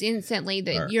knows instantly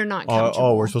that you're not comfortable.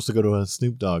 Oh, we're supposed to go to a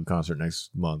Snoop Dogg concert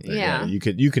next month. Yeah, you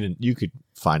could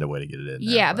find a way to get it in. There,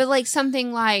 yeah, but like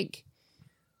something like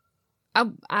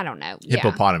I don't know,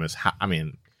 hippopotamus. I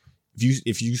mean.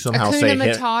 If you somehow say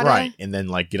right and then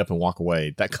like get up and walk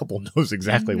away, that couple knows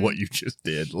exactly what you just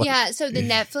did. Like, yeah. So the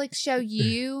Netflix show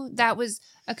that was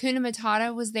Hakuna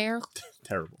Matata was there.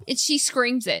 Terrible. And she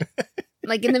screams it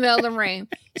like in the middle of the room.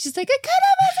 She's like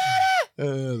Hakuna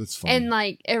Matata. That's funny. And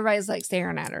like everybody's like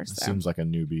staring at her. So. Seems like a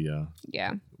newbie.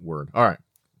 Word. All right,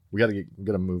 we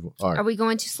gotta move. All right. Are we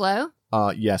going too slow?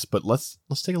 Yes, but let's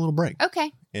take a little break.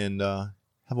 Okay. And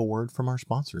have a word from our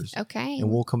sponsors. Okay. And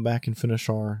we'll come back and finish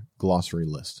our glossary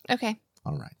list. Okay.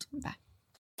 All right. Bye.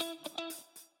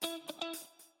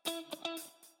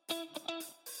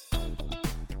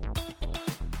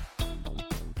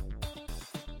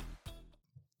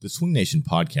 The Swing Nation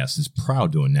podcast is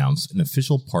proud to announce an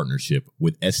official partnership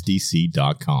with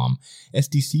SDC.com.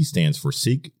 SDC stands for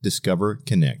Seek, Discover,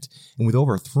 Connect. And with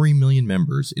over 3 million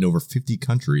members in over 50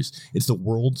 countries, it's the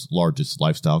world's largest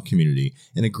lifestyle community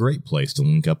and a great place to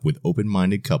link up with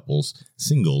open-minded couples,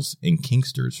 singles, and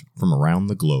kinksters from around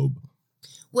the globe.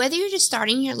 Whether you're just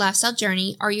starting your lifestyle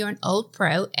journey or you're an old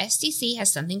pro, SDC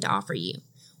has something to offer you.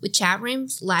 With chat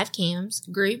rooms, live cams,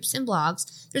 groups, and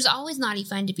blogs, there's always naughty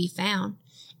fun to be found.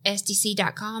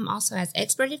 SDC.com also has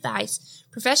expert advice,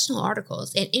 professional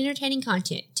articles, and entertaining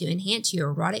content to enhance your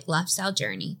erotic lifestyle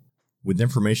journey. With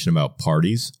information about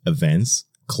parties, events,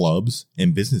 clubs,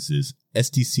 and businesses,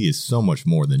 SDC is so much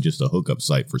more than just a hookup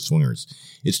site for swingers.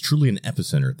 It's truly an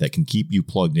epicenter that can keep you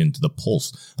plugged into the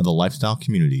pulse of the lifestyle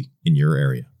community in your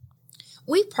area.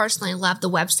 We personally love the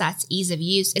website's ease of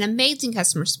use and amazing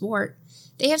customer support.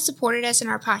 They have supported us in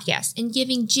our podcast and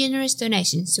giving generous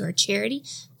donations to our charity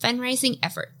fundraising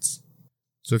efforts.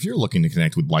 So if you're looking to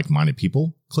connect with like-minded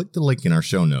people, click the link in our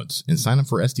show notes and sign up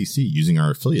for SDC using our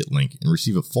affiliate link and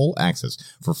receive a full access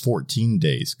for 14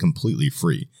 days completely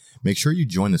free. Make sure you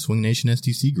join the Swing Nation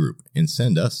SDC group and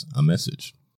send us a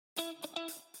message.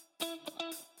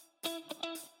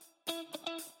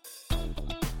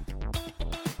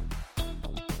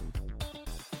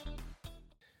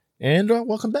 And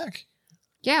welcome back.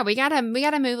 Yeah, we gotta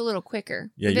move a little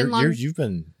quicker. Yeah, you've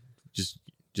been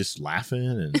just laughing,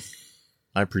 and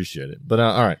I appreciate it. But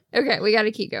all right, okay, we got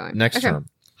to keep going. Next term,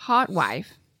 hot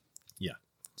wife. Yeah.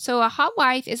 So a hot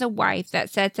wife is a wife that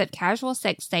sets up casual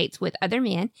sex dates with other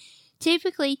men.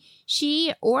 Typically,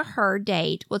 she or her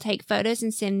date will take photos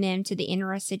and send them to the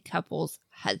interested couple's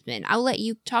husband. I'll let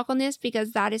you talk on this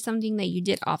because that is something that you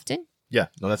did often. Yeah,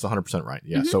 no, that's 100% right.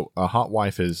 Yeah, So a hot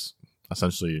wife is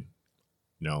essentially,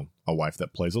 a wife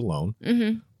that plays alone.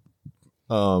 And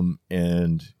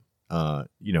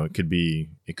it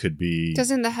could be.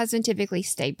 Doesn't the husband typically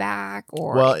stay back,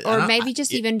 or maybe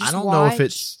just I don't watch? know if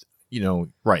it's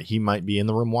right. He might be in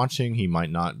the room watching. He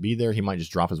might not be there. He might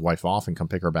just drop his wife off and come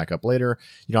pick her back up later.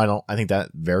 I think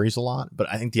that varies a lot. But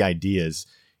I think the idea is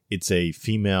it's a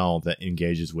female that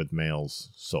engages with males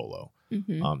solo.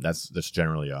 That's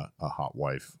generally a hot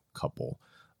wife couple.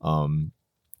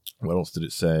 What else did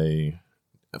it say?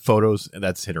 Photos,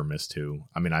 that's hit or miss too.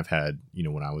 I mean, I've had,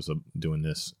 when I was doing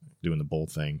the bowl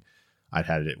thing, I'd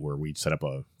had it where we'd set up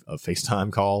a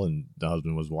FaceTime call and the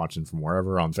husband was watching from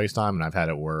wherever on FaceTime. And I've had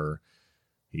it where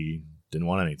he didn't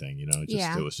want anything, you know.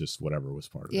 It was just whatever was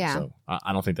part of Yeah. it. So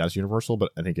I don't think that's universal,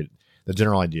 but I think the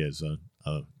general idea is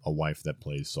a wife that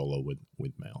plays solo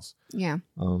with males. Yeah.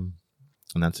 And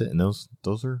that's it. And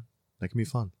that can be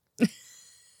fun,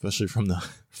 especially from the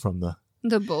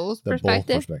bull's bull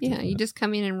perspective. perspective, Yeah, you yeah. just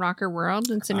come in and rock her world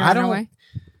and send her on her way.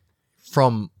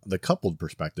 From the coupled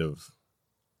perspective,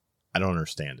 I don't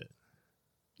understand it.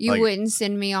 You like- wouldn't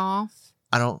send me off.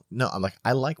 I don't know.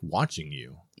 I like watching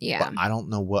you. Yeah. But I don't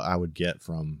know what I would get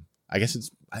from. I guess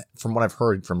from what I've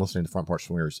heard from listening to Front Porch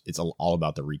Swingers, it's all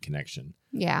about the reconnection.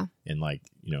 Yeah. And like,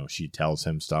 you know, she tells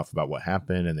him stuff about what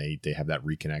happened, and they have that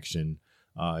reconnection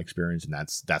experience, and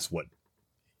that's what,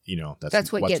 you know,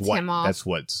 that's what gets him off. That's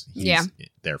what he's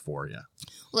there for. Yeah.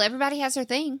 Well, everybody has their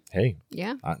thing. Hey.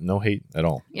 Yeah. No hate at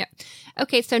all. Yeah.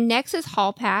 Okay, so next is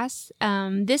hall pass.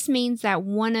 This means that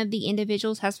one of the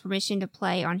individuals has permission to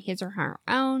play on his or her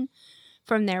own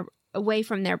away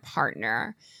from their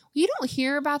partner. You don't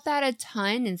hear about that a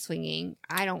ton in swinging,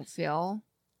 I don't feel.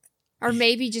 Or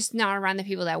maybe just not around the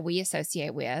people that we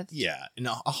associate with. Yeah. And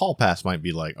a hall pass might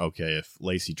be like, okay, if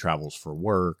Lacey travels for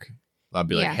work, I'd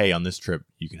be like, hey, on this trip,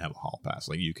 you can have a hall pass.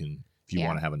 Like you can, if you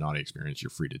want to have a naughty experience, you're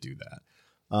free to do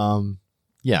that.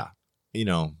 Yeah. You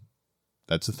know,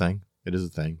 that's a thing. It is a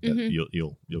thing that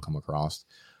you'll come across.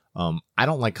 I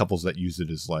don't like couples that use it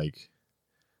as like,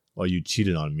 well, you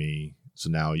cheated on me, so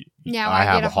now I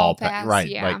have a hall pass. Right.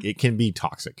 Yeah. Like it can be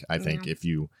toxic, I think, if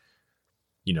you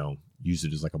know, use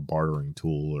it as like a bartering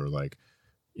tool, or like,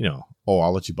 you know, oh,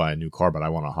 I'll let you buy a new car, but I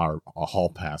want a hall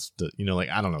pass to, you know, like,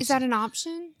 I don't know. Is that an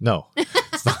option? No,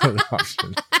 it's not an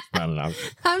option. It's not an option.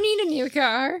 I need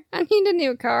a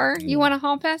new car. You want a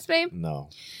hall pass, babe? No.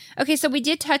 Okay, so we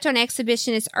did touch on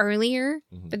exhibitionists earlier,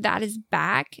 but that is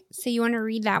back. So you want to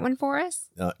read that one for us?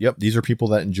 Yep. These are people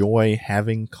that enjoy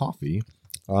having coffee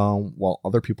while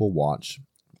other people watch,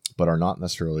 but are not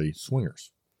necessarily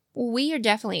swingers. We are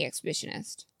definitely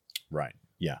exhibitionists. Right.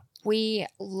 Yeah. We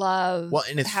love. Well,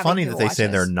 and it's having funny people that they watch say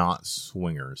us. they're not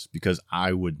swingers, because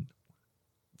I would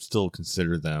still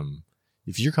consider them.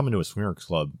 If you're coming to a swinger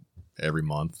club every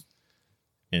month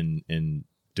and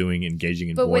engaging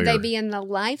in But would they voyeur- be in the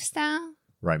lifestyle?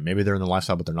 Right. Maybe they're in the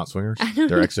lifestyle, but they're not swingers. I don't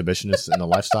They're know. exhibitionists in the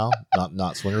lifestyle,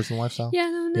 not swingers in the lifestyle. Yeah, I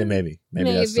don't know. Yeah, maybe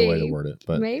that's the way to Maybe. word it.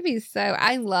 But Maybe so.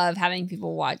 I love having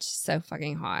people watch. So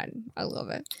fucking hot. I love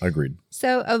it. agreed.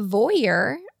 So a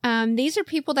voyeur, these are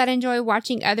people that enjoy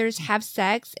watching others have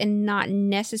sex and not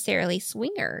necessarily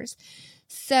swingers.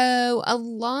 So a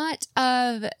lot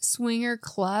of swinger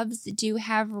clubs do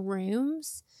have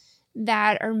rooms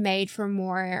that are made for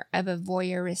more of a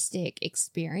voyeuristic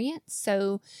experience.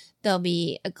 So there'll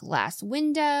be a glass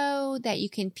window that you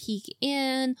can peek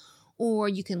in, or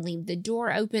you can leave the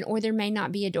door open, or there may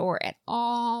not be a door at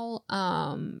all,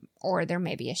 or there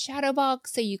may be a shadow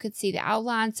box so you could see the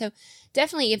outline. So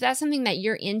definitely, if that's something that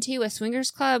you're into, a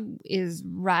swingers club is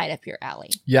right up your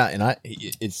alley. Yeah, and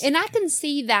I can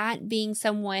see that being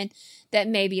someone that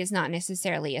maybe is not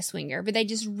necessarily a swinger, but they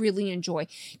just really enjoy.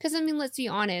 Because, I mean, let's be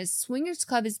honest, swingers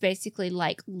club is basically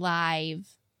like live.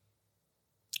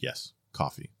 yes,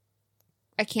 coffee.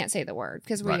 I can't say the word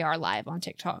because we Right. are live on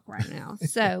TikTok right now.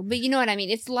 So, but you know what I mean?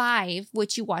 It's live,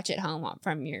 which you watch at home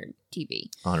from your TV.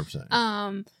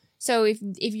 100%. So if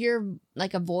you're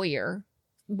like a voyeur,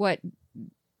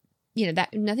 that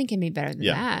nothing can be better than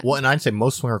that. Well, and I'd say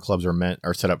most swinger clubs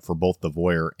are set up for both the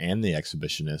voyeur and the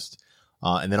exhibitionist.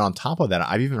 And then on top of that,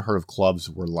 I've even heard of clubs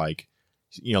where, like,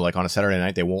 you know, like on a Saturday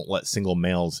night, they won't let single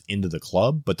males into the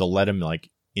club, but they'll let them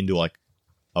like into like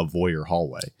a voyeur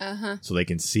hallway, so they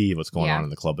can see what's going on in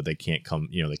the club, but they can't come.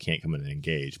 You know, they can't come in and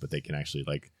engage, but they can actually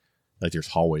like there's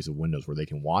hallways of windows where they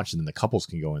can watch, and then the couples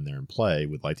can go in there and play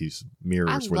with like these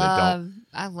mirrors where they don't.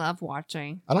 I love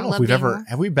watching. I don't know if we've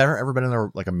ever been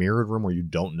in like a mirrored room where you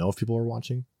don't know if people are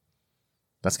watching.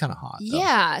 That's kind of hot. Though.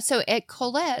 Yeah. So at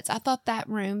Colette's, I thought that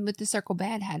room with the circle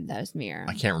bed had those mirrors.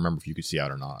 I can't remember if you could see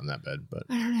out or not on that bed, but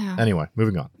I don't know. Anyway,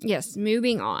 moving on. Yes,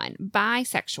 moving on.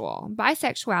 Bisexual.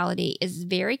 Bisexuality is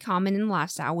very common in the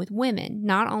lifestyle with women.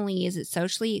 Not only is it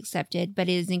socially accepted, but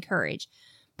it is encouraged.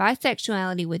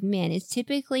 Bisexuality with men is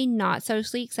typically not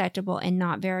socially acceptable and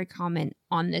not very common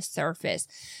on the surface.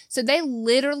 So they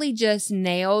literally just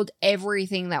nailed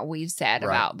everything that we've said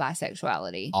about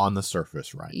bisexuality. On the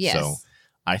surface, right? Yes. So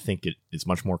I think it's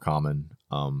much more common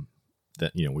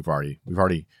that, you know, we've already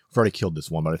killed this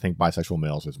one, but I think bisexual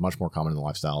males is much more common in the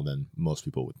lifestyle than most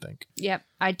people would think. Yep,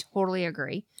 I totally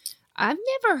agree. I've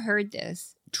never heard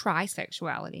this.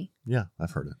 Trisexuality Yeah,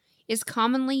 I've heard it. is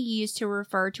commonly used to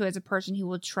refer to as a person who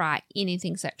will try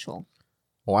anything sexual.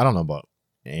 Well, I don't know about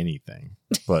anything,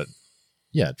 but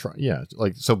Yeah,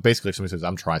 like, so basically if somebody says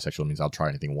I'm trisexual, it means I'll try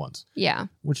anything once. Yeah.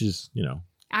 Which is,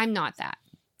 I'm not that.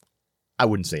 I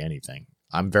wouldn't say anything.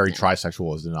 I'm very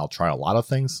trisexual, as in I'll try a lot of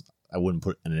things. I wouldn't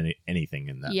put anything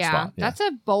in that spot. Yeah, that's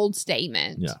a bold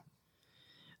statement.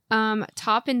 Yeah.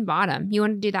 Top and bottom. You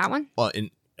want to do that one? Well,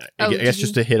 I guess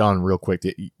just to hit on real quick,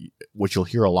 what you'll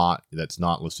hear a lot that's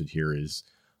not listed here is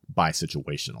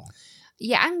bisexual.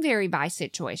 Yeah, I'm very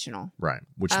bisexual. Right.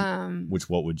 Which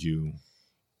what would you?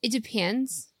 It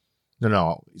depends.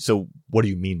 No. So what do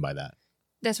you mean by that?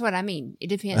 That's what I mean. It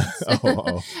depends.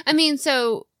 Oh. I mean,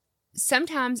 so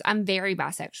sometimes I'm very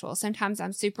bisexual. Sometimes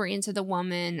I'm super into the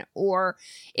woman, or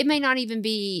it may not even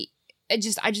be I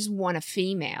just want a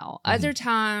female. Mm-hmm. Other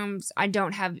times I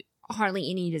don't have hardly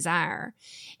any desire.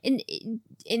 And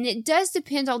it does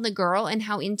depend on the girl and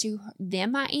how into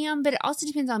them I am, but it also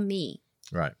depends on me.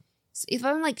 Right. So if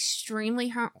I'm like extremely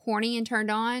horny and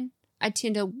turned on, I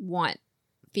tend to want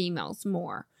females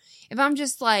more. If I'm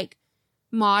just like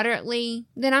moderately,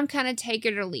 then I'm kind of take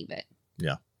it or leave it.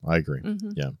 Yeah, I agree.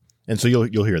 Mm-hmm. Yeah. And so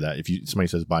you'll hear that if somebody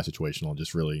says bisexual,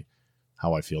 just really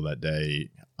how I feel that day,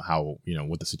 how,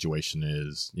 what the situation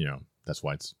is, that's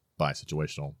why it's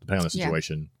bisexual. Depending on the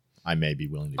situation, I may be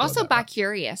willing to go also that route.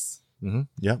 bi-curious. Mm-hmm.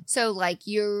 Yeah. So like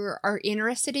you are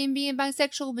interested in being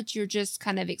bisexual, but you're just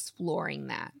kind of exploring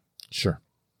that. Sure.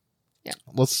 Yeah.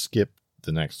 Let's skip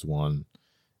the next one,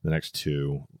 the next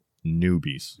two.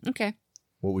 Newbies. Okay.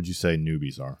 What would you say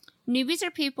newbies are? Newbies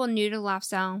are people new to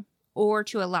lifestyle or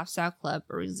to a lifestyle club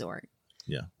or resort.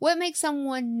 Yeah. What makes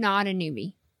someone not a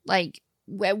newbie? Like,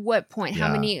 at what point? Yeah.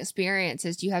 How many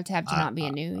experiences do you have to not be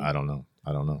a newbie? I don't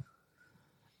know.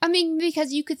 I mean,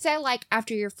 because you could say, like,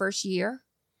 after your first year.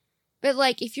 But,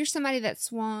 like, if you're somebody that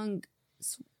swung...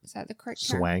 Is that the correct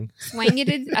term?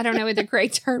 Swang-ited? I don't know what the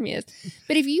correct term is.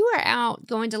 But if you are out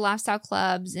going to lifestyle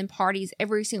clubs and parties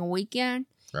every single weekend...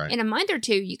 Right. In a month or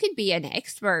two, you could be an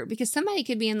expert because somebody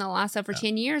could be in the lifestyle for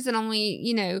 10 years and only,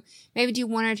 maybe do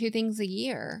 1 or 2 things a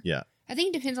year. Yeah. I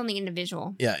think it depends on the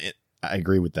individual. Yeah, I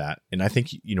agree with that. And I think,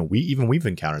 we've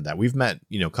encountered that. We've met,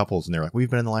 couples and they're like, we've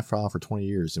been in the lifestyle for 20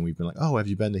 years. And we've been like, oh, have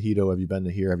you been to Hito? Have you been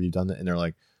to here? Have you done that? And they're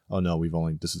like, oh, no,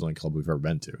 this is the only club we've ever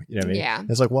been to. You know what I mean? Yeah.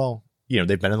 And it's like, well, they've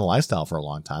been in the lifestyle for a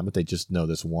long time, but they just know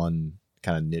this one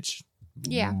kind of niche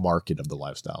market of the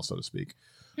lifestyle, so to speak.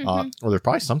 Mm-hmm. Or there's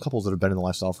probably some couples that have been in the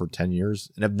lifestyle for 10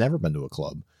 years and have never been to a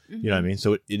club. Mm-hmm. You know what I mean?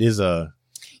 So it is a...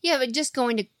 Yeah, but just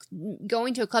going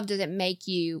to a club doesn't make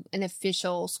you an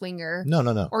official swinger.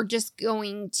 No. Or just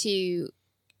going to,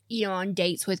 on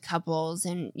dates with couples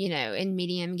and, and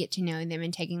meeting them, get to know them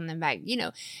and taking them back.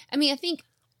 I mean, I think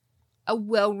a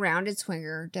well-rounded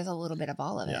swinger does a little bit of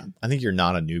all of it. I think you're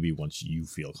not a newbie once you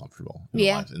feel comfortable in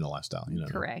the lifestyle.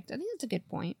 Correct. I think that's a good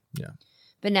point. Yeah.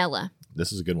 Vanilla.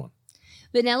 This is a good one.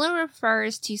 Vanilla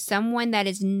refers to someone that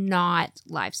is not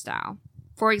lifestyle.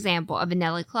 For example, a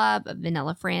vanilla club, a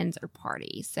vanilla friends, or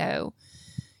party. So,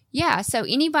 so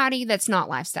anybody that's not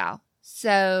lifestyle.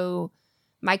 So,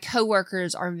 my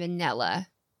coworkers are vanilla.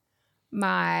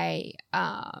 My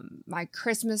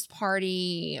Christmas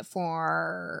party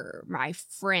for my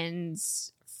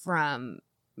friends from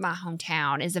my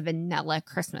hometown is a vanilla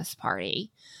Christmas party.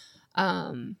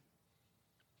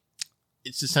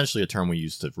 It's essentially a term we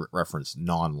use to reference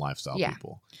non-lifestyle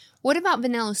people. What about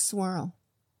vanilla swirl?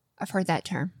 I've heard that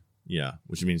term. Yeah,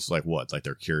 which means like what? Like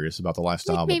they're curious about the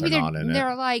lifestyle, but they're not in it.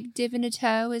 They're like dipping a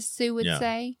toe, as Sue would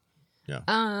say.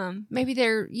 Yeah. Maybe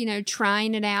they're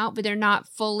trying it out, but they're not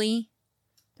fully.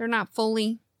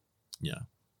 Yeah.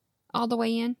 All the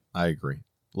way in. I agree.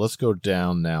 Let's go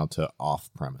down now to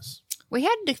off-premise. We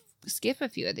had to skip a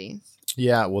few of these.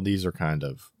 Yeah, well, these are kind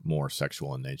of more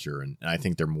sexual in nature, and I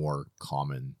think they're more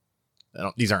common.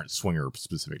 These aren't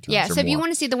swinger-specific terms. Yeah, so if you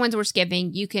want to see the ones we're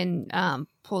skipping, you can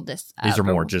pull this up. These are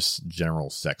more just general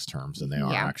sex terms than they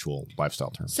are actual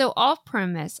lifestyle terms. So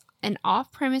off-premise, an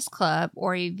off-premise club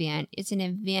or event is an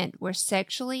event where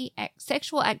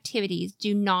sexual activities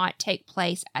do not take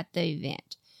place at the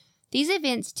event. These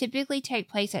events typically take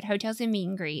place at hotels and meet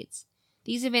and greets.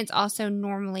 These events also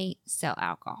normally sell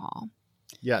alcohol.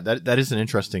 Yeah, that is an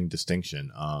interesting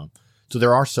distinction. So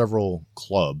there are several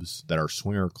clubs that are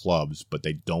swinger clubs, but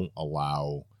they don't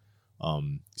allow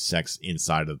sex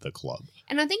inside of the club.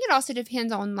 And I think it also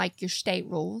depends on like your state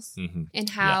rules and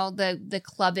how the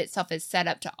club itself is set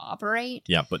up to operate.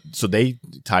 Yeah, but so they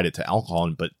tied it to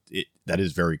alcohol, but that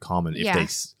is very common. A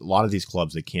lot of these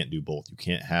clubs, they can't do both. You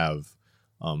can't have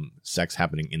sex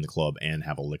happening in the club and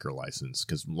have a liquor license,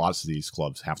 because lots of these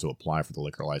clubs have to apply for the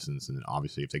liquor license, and then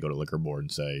obviously if they go to liquor board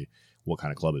and say, what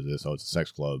kind of club is this? Oh, it's a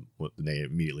sex club. Well, then they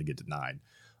immediately get denied.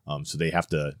 So they have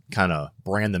to kind of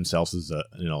brand themselves as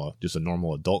just a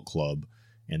normal adult club,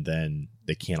 and then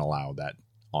they can't allow that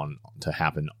to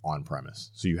happen on premise.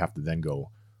 So you have to then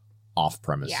go off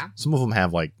premise. Yeah. Some of them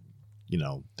have like,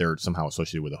 they're somehow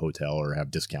associated with a hotel or have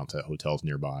discounts at hotels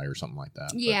nearby or something like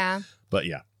that. Yeah. But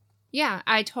yeah. Yeah,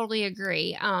 I totally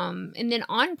agree. And then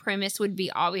on-premise would be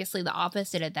obviously the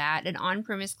opposite of that. An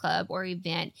on-premise club or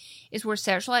event is where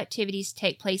social activities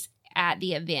take place at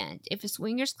the event. If a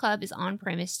swingers club is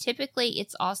on-premise, typically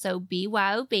it's also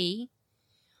BYOB.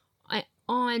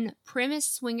 On-premise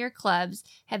swinger clubs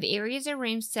have areas or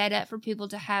rooms set up for people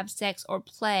to have sex or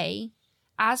play.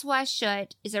 Eyes Wide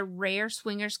Shut is a rare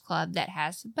swingers club that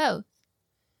has both.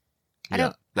 I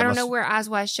don't know where Eyes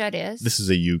Wide Shut is. This is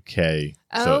a UK.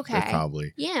 Oh, so okay.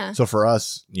 Probably. Yeah. So for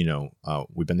us,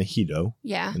 we've been to Hito.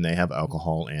 Yeah. And they have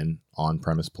alcohol and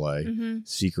on-premise play. Mm-hmm.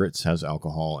 Secrets has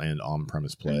alcohol and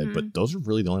on-premise play. Mm-hmm. But those are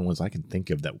really the only ones I can think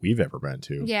of that we've ever been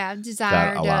to. Yeah.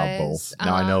 Desire that allow does. both.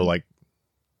 Now I know like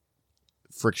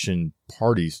Friction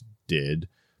Parties did,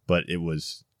 but it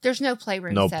was there's no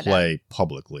playroom. no set play up.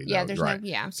 publicly. Yeah. Though, There's right. no.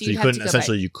 Yeah. So you couldn't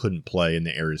essentially you couldn't play in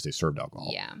the areas they served alcohol.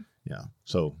 Yeah. Yeah.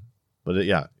 So, but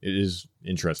it is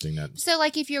interesting that. So,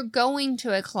 like, if you're going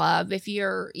to a club, if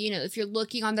you're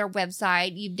looking on their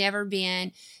website, you've never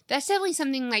been, that's definitely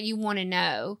something that you want to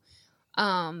know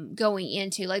going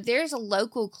into. Like, there's a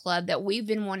local club that we've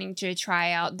been wanting to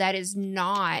try out that is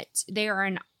not, they are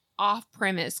an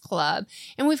off-premise club.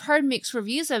 And we've heard mixed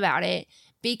reviews about it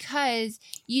because,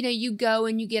 you go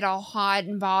and you get all hot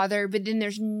and bothered, but then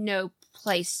there's no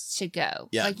place to go.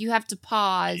 Yeah. Like, you have to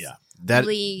pause. Yeah.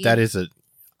 Leave. That is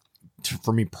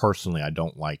for me personally, I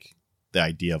don't like the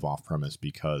idea of off premise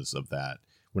because of that.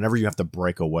 Whenever you have to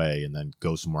break away and then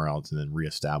go somewhere else and then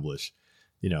reestablish,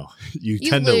 you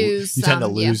tend to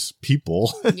lose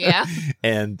people. Yeah.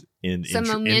 and in some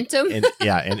momentum.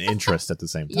 And interest at the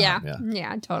same time.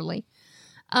 Yeah, totally.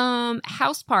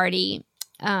 House party.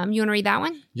 You want to read that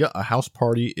one? Yeah, a house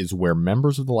party is where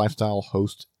members of the lifestyle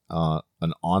host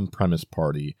an on-premise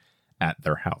party at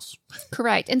their house.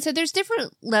 Correct. And so there's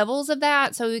different levels of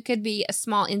that. So it could be a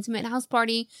small intimate house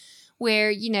party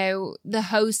where, the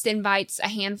host invites a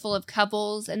handful of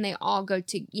couples and they all go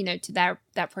to, to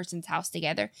that person's house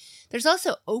together. There's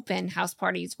also open house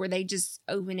parties where they just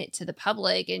open it to the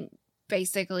public and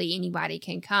basically anybody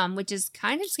can come, which is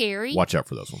kind of scary. Watch out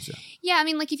for those ones, yeah. Yeah, I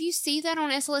mean, like if you see that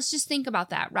on SLS, just think about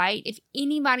that, right? If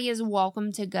anybody is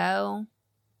welcome to go,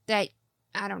 that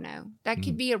I don't know. That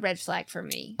could be a red flag for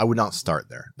me. I would not start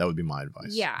there. That would be my advice.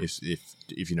 Yeah.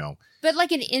 If you know. But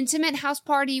like an intimate house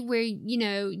party where,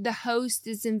 the host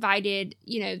is invited,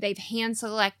 they've hand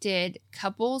selected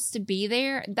couples to be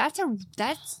there. That's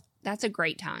a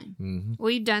great time. Mm-hmm.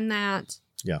 We've done that.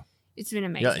 Yeah. It's been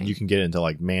amazing. Yeah, and you can get into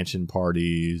like mansion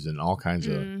parties and all kinds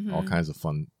of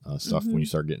fun stuff when you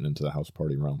start getting into the house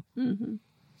party realm. Mm-hmm.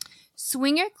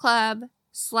 Swinger club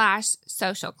 /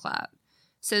 social club.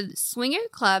 So swinger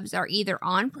clubs are either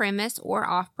on-premise or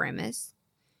off-premise.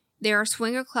 There are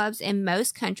swinger clubs in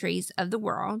most countries of the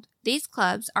world. These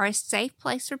clubs are a safe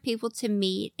place for people to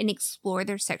meet and explore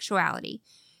their sexuality.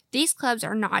 These clubs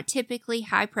are not typically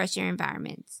high-pressure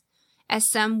environments, as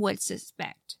some would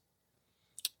suspect.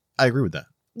 I agree with that.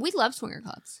 We love swinger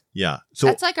clubs. Yeah. So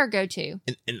that's like our go-to.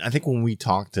 And I think when we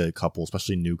talk to couples,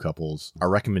 especially new couples, our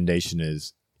recommendation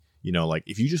is, like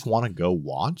if you just want to go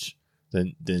watch,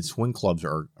 then swing clubs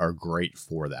are great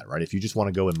for that, right? If you just want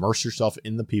to go immerse yourself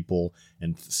in the people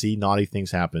and see naughty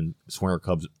things happen, swinger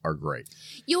clubs are great.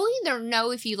 You'll either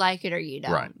know if you like it or you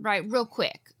don't, right? Real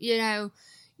quick.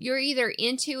 You're either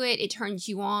into it, it turns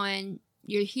you on,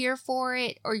 you're here for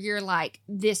it, or you're like,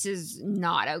 this is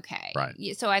not okay. Right.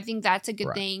 So I think that's a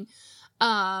good thing.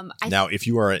 Now, if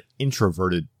you are an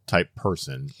introverted type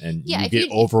person and you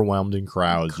get overwhelmed in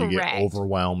crowds, correct. You get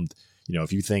overwhelmed,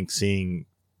 if you think seeing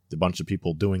a bunch of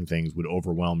people doing things would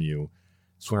overwhelm you,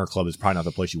 swinger club is probably not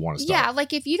the place you want to start. Yeah,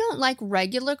 like if you don't like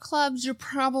regular clubs, you're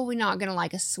probably not going to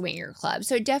like a swinger club.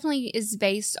 So it definitely is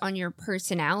based on your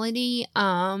personality.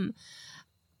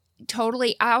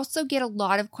 Totally. I also get a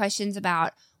lot of questions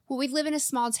about, well, we live in a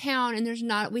small town and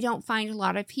we don't find a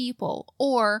lot of people,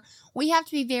 or we have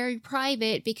to be very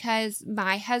private because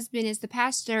my husband is the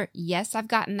pastor. Yes, I've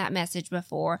gotten that message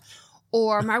before.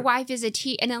 Or my wife is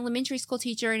an elementary school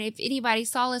teacher, and if anybody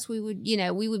saw us, we would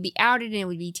be outed and it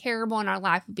would be terrible and our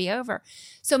life would be over.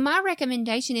 So my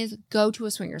recommendation is go to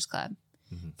a swingers club.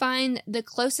 Mm-hmm. Find the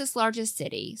closest, largest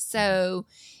city. So,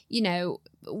 even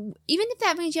if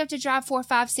that means you have to drive 4,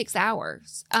 5, 6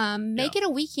 hours, make it a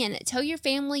weekend. Tell your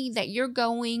family that you're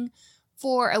going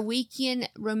for a weekend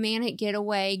romantic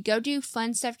getaway. Go do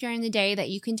fun stuff during the day that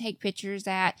you can take pictures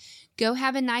at. Go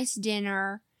have a nice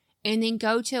dinner. And then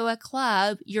go to a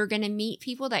club. You're going to meet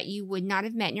people that you would not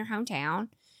have met in your hometown.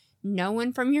 No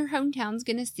one from your hometown's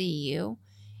going to see you.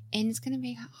 And it's going to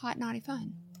be hot, naughty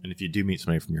fun. And if you do meet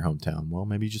somebody from your hometown, well,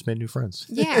 maybe you just made new friends.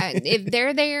 Yeah. If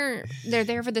they're there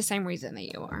for the same reason that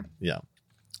you are. Yeah.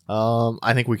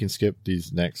 I think we can skip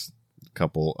these next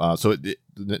couple.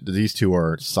 These two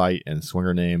are site and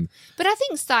swinger name. But I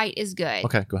think site is good.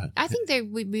 Okay, go ahead. I think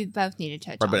we both need to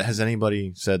touch Right, on but it. has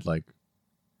anybody said like?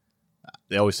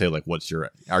 They always say like,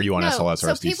 are you on SLS or so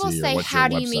SDC? people say, or how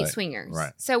do you website? meet swingers?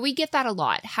 Right. So we get that a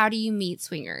lot. How do you meet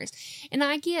swingers? And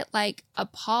I get like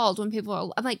appalled when people are,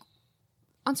 I'm like,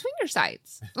 on swinger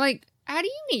sites. Like, how do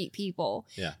you meet people?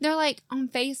 Yeah. They're like on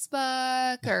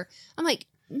Facebook or I'm like,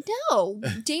 no,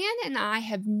 Dan and I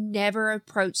have never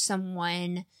approached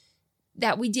someone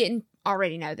that we didn't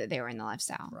already know that they were in the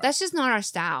lifestyle. Right. That's just not our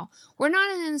style. We're not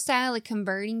in the style of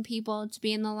converting people to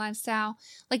be in the lifestyle.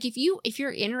 Like if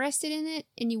you're interested in it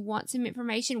and you want some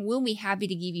information, we'll be happy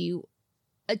to give you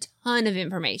a ton of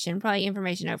information, probably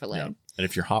information overload. Yeah. And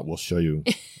if you're hot, we'll show you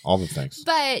all the things.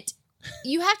 But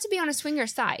you have to be on a swinger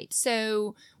site.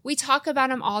 So we talk about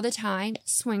them all the time.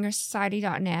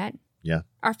 Swingersociety.net. Yeah.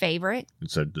 Our favorite.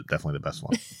 It's definitely the best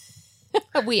one.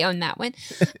 We own that one.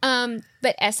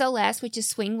 But SLS, which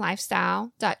is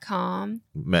swinglifestyle.com.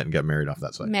 Met and got married off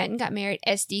that site. Met and got married.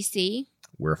 SDC.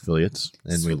 We're affiliates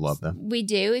and we love them. We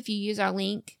do. If you use our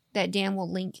link that Dan will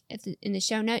link in the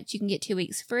show notes, you can get 2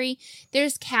 weeks free.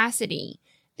 There's Cassidy.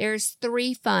 There's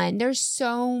 3 Fun. There's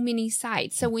so many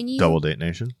sites. So when you Double Date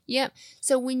Nation. Yep.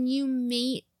 So when you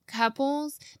meet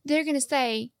couples, they're going to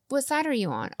say, what site are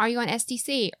you on? Are you on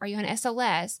SDC? Are you on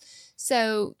SLS?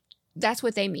 So that's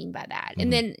what they mean by that. Mm-hmm.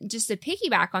 And then just to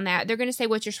piggyback on that, they're going to say,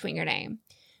 what's your swinger name?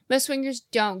 Most swingers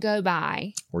don't go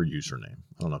by. Or username.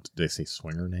 I don't know. Did they say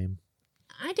swinger name?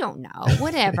 I don't know.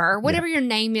 Whatever. Whatever your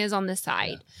name is on the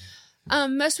site. Yeah.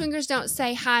 Most swingers don't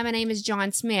say, hi, my name is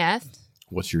John Smith.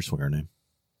 What's your swinger name?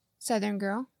 Southern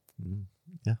Girl. Mm-hmm.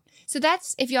 Yeah. So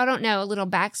that's, if y'all don't know, a little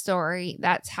backstory.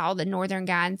 That's how the Northern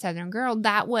Guy and Southern Girl,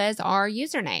 that was our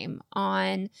username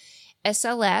on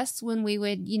SLS when we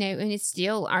would, and it's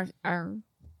still our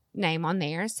name on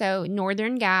there. So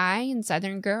Northern Guy and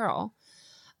Southern Girl.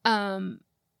 And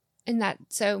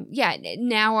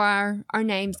now our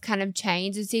names kind of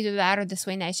changed. It's either that or the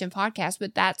Swing Nation podcast,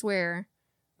 but that's where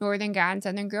Northern Guy and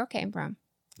Southern Girl came from.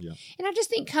 Yeah. And I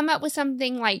just think come up with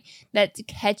something like that's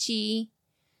catchy,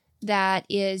 that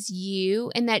is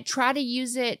you, and that try to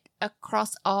use it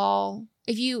across all.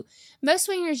 Most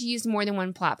swingers use more than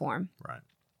one platform. Right.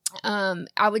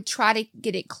 I would try to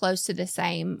get it close to the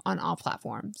same on all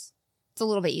platforms. It's a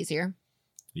little bit easier.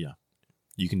 Yeah.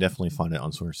 You can definitely find it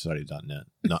on swingersociety.net.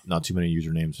 Not too many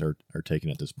usernames are taken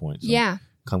at this point. So yeah.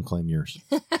 Come claim yours.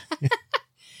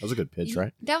 That was a good pitch,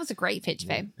 right? That was a great pitch,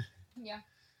 babe. Yeah.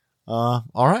 All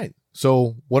right.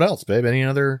 So what else, babe? Any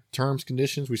other terms,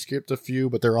 conditions? We skipped a few,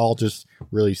 but they're all just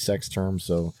really sex terms,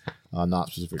 so not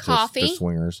specific Coffee. to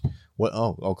swingers. What?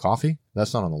 Oh, coffee?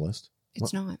 That's not on the list.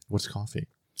 It's not. What's coffee?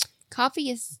 Coffee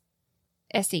is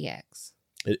sex.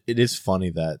 It is funny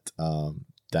that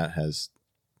that has.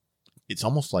 It's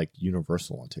almost like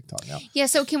universal on TikTok now. Yeah.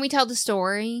 So can we tell the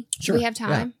story? Sure. Do we have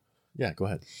time? Yeah. Go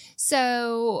ahead.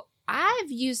 So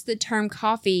I've used the term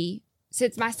coffee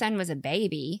since my son was a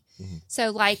baby. Mm-hmm.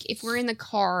 So like if we're in the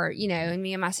car, and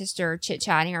me and my sister are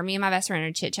chit-chatting, or me and my best friend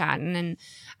are chit-chatting, and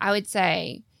I would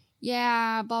say,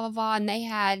 yeah, blah, blah, blah. And they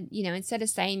had, instead of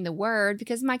saying the word,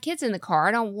 because my kid's in the car,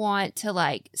 I don't want to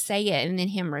like say it and then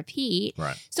him repeat.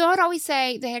 Right. So I'd always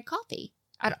say they had coffee.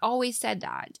 I'd always said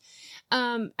that.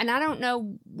 And I don't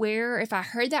know if I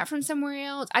heard that from somewhere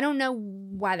else. I don't know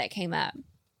why that came up.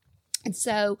 And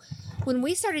so when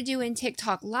we started doing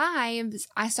TikTok lives,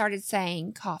 I started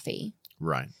saying coffee.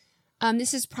 Right.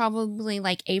 This is probably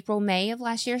like April, May of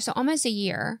last year. So almost a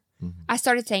year. Mm-hmm. I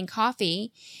started saying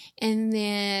coffee. And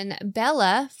then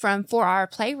Bella from 4 Hour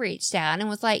Play reached out and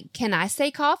was like, can I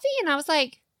say coffee? And I was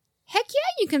like, heck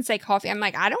yeah, you can say coffee. I'm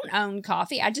like, I don't own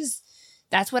coffee.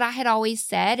 That's what I had always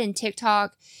said. And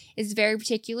TikTok is very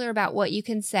particular about what you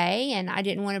can say. And I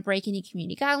didn't want to break any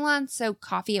community guidelines. So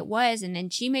coffee it was. And then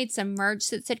she made some merch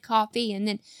that said coffee. And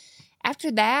then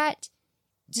after that,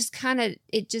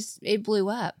 it blew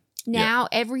up. Now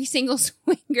every single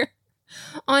swinger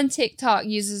on TikTok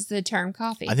uses the term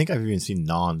coffee. I think I've even seen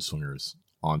non-swingers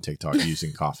on TikTok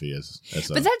using coffee as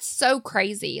But that's so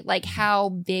crazy. Like how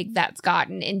big that's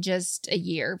gotten in just a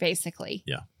year, basically.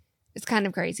 Yeah. It's kind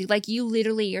of crazy. Like you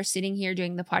literally are sitting here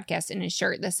doing the podcast in a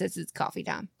shirt that says it's coffee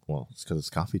time. Well, it's because it's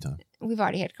coffee time. We've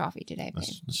already had coffee today, babe.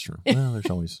 That's true. Well, you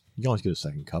can always get a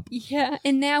second cup. Yeah.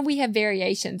 And now we have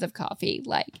variations of coffee.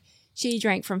 Like she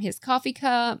drank from his coffee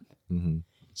cup. Mm-hmm.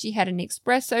 She had an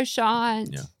espresso shot.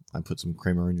 Yeah. I put some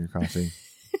creamer in your coffee.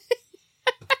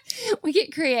 We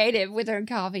get creative with our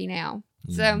coffee now.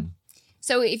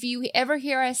 So if you ever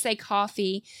hear us say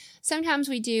coffee, sometimes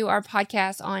we do our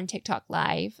podcast on TikTok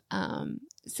Live.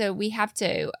 So we have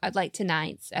to, like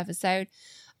tonight's episode,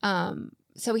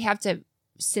 so we have to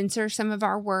censor some of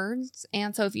our words.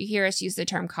 And so if you hear us use the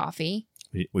term coffee,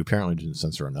 we apparently didn't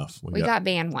censor enough. We got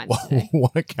banned once today.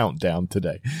 One account down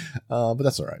today. But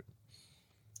that's all right.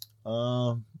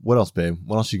 What else, babe?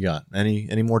 What else you got?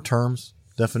 Any more terms,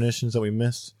 definitions that we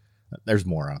missed? There's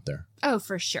more out there. Oh,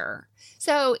 for sure.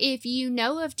 So if you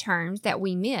know of terms that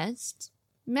we missed,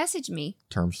 message me.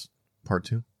 Terms part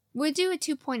 2? We'll do a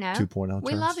 2.0. 2.0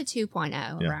 We terms? love a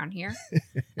 2.0 around here.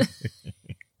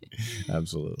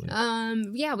 Absolutely.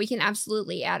 Yeah, we can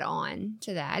absolutely add on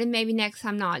to that. And maybe next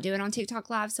time not do it on TikTok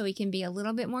Live so we can be a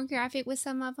little bit more graphic with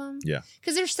some of them. Yeah.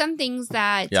 Because there's some things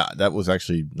that... Yeah, that was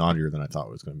actually naughtier than I thought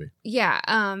it was going to be. Yeah.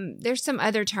 There's some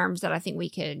other terms that I think we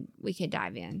could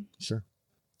dive in. Sure.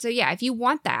 So yeah, if you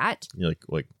want that... You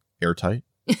like airtight?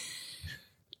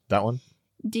 That one?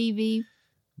 DVP?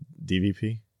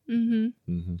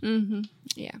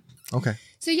 Yeah. Okay.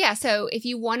 So yeah, so if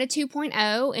you want a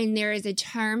 2.0 and there is a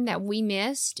term that we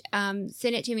missed, send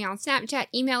it to me on Snapchat,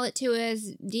 email it to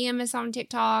us, DM us on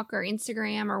TikTok or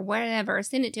Instagram or whatever.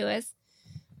 Send it to us.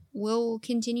 We'll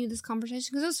continue this conversation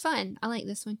because it was fun. I like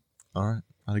this one. All right.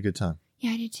 I had a good time.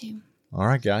 Yeah, I did too. All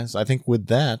right, guys. I think with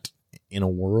that, in a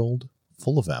world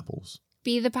full of apples,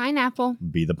 be the pineapple.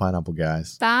 Be the pineapple,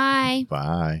 guys. Bye.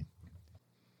 Bye.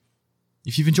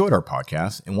 If you've enjoyed our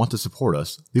podcast and want to support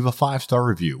us, leave a 5-star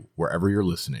review wherever you're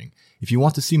listening. If you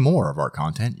want to see more of our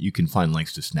content, you can find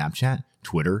links to Snapchat,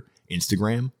 Twitter,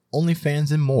 Instagram,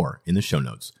 OnlyFans, and more in the show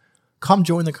notes. Come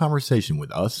join the conversation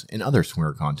with us and other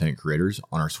swinger content creators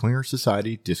on our Swinger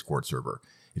Society Discord server.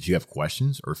 If you have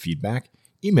questions or feedback,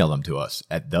 email them to us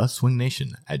at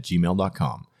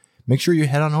theswingnation@gmail.com. Make sure you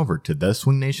head on over to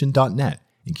theswingnation.net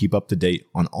and keep up to date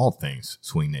on all things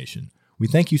Swing Nation. We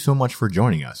thank you so much for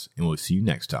joining us, and we'll see you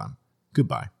next time.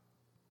 Goodbye.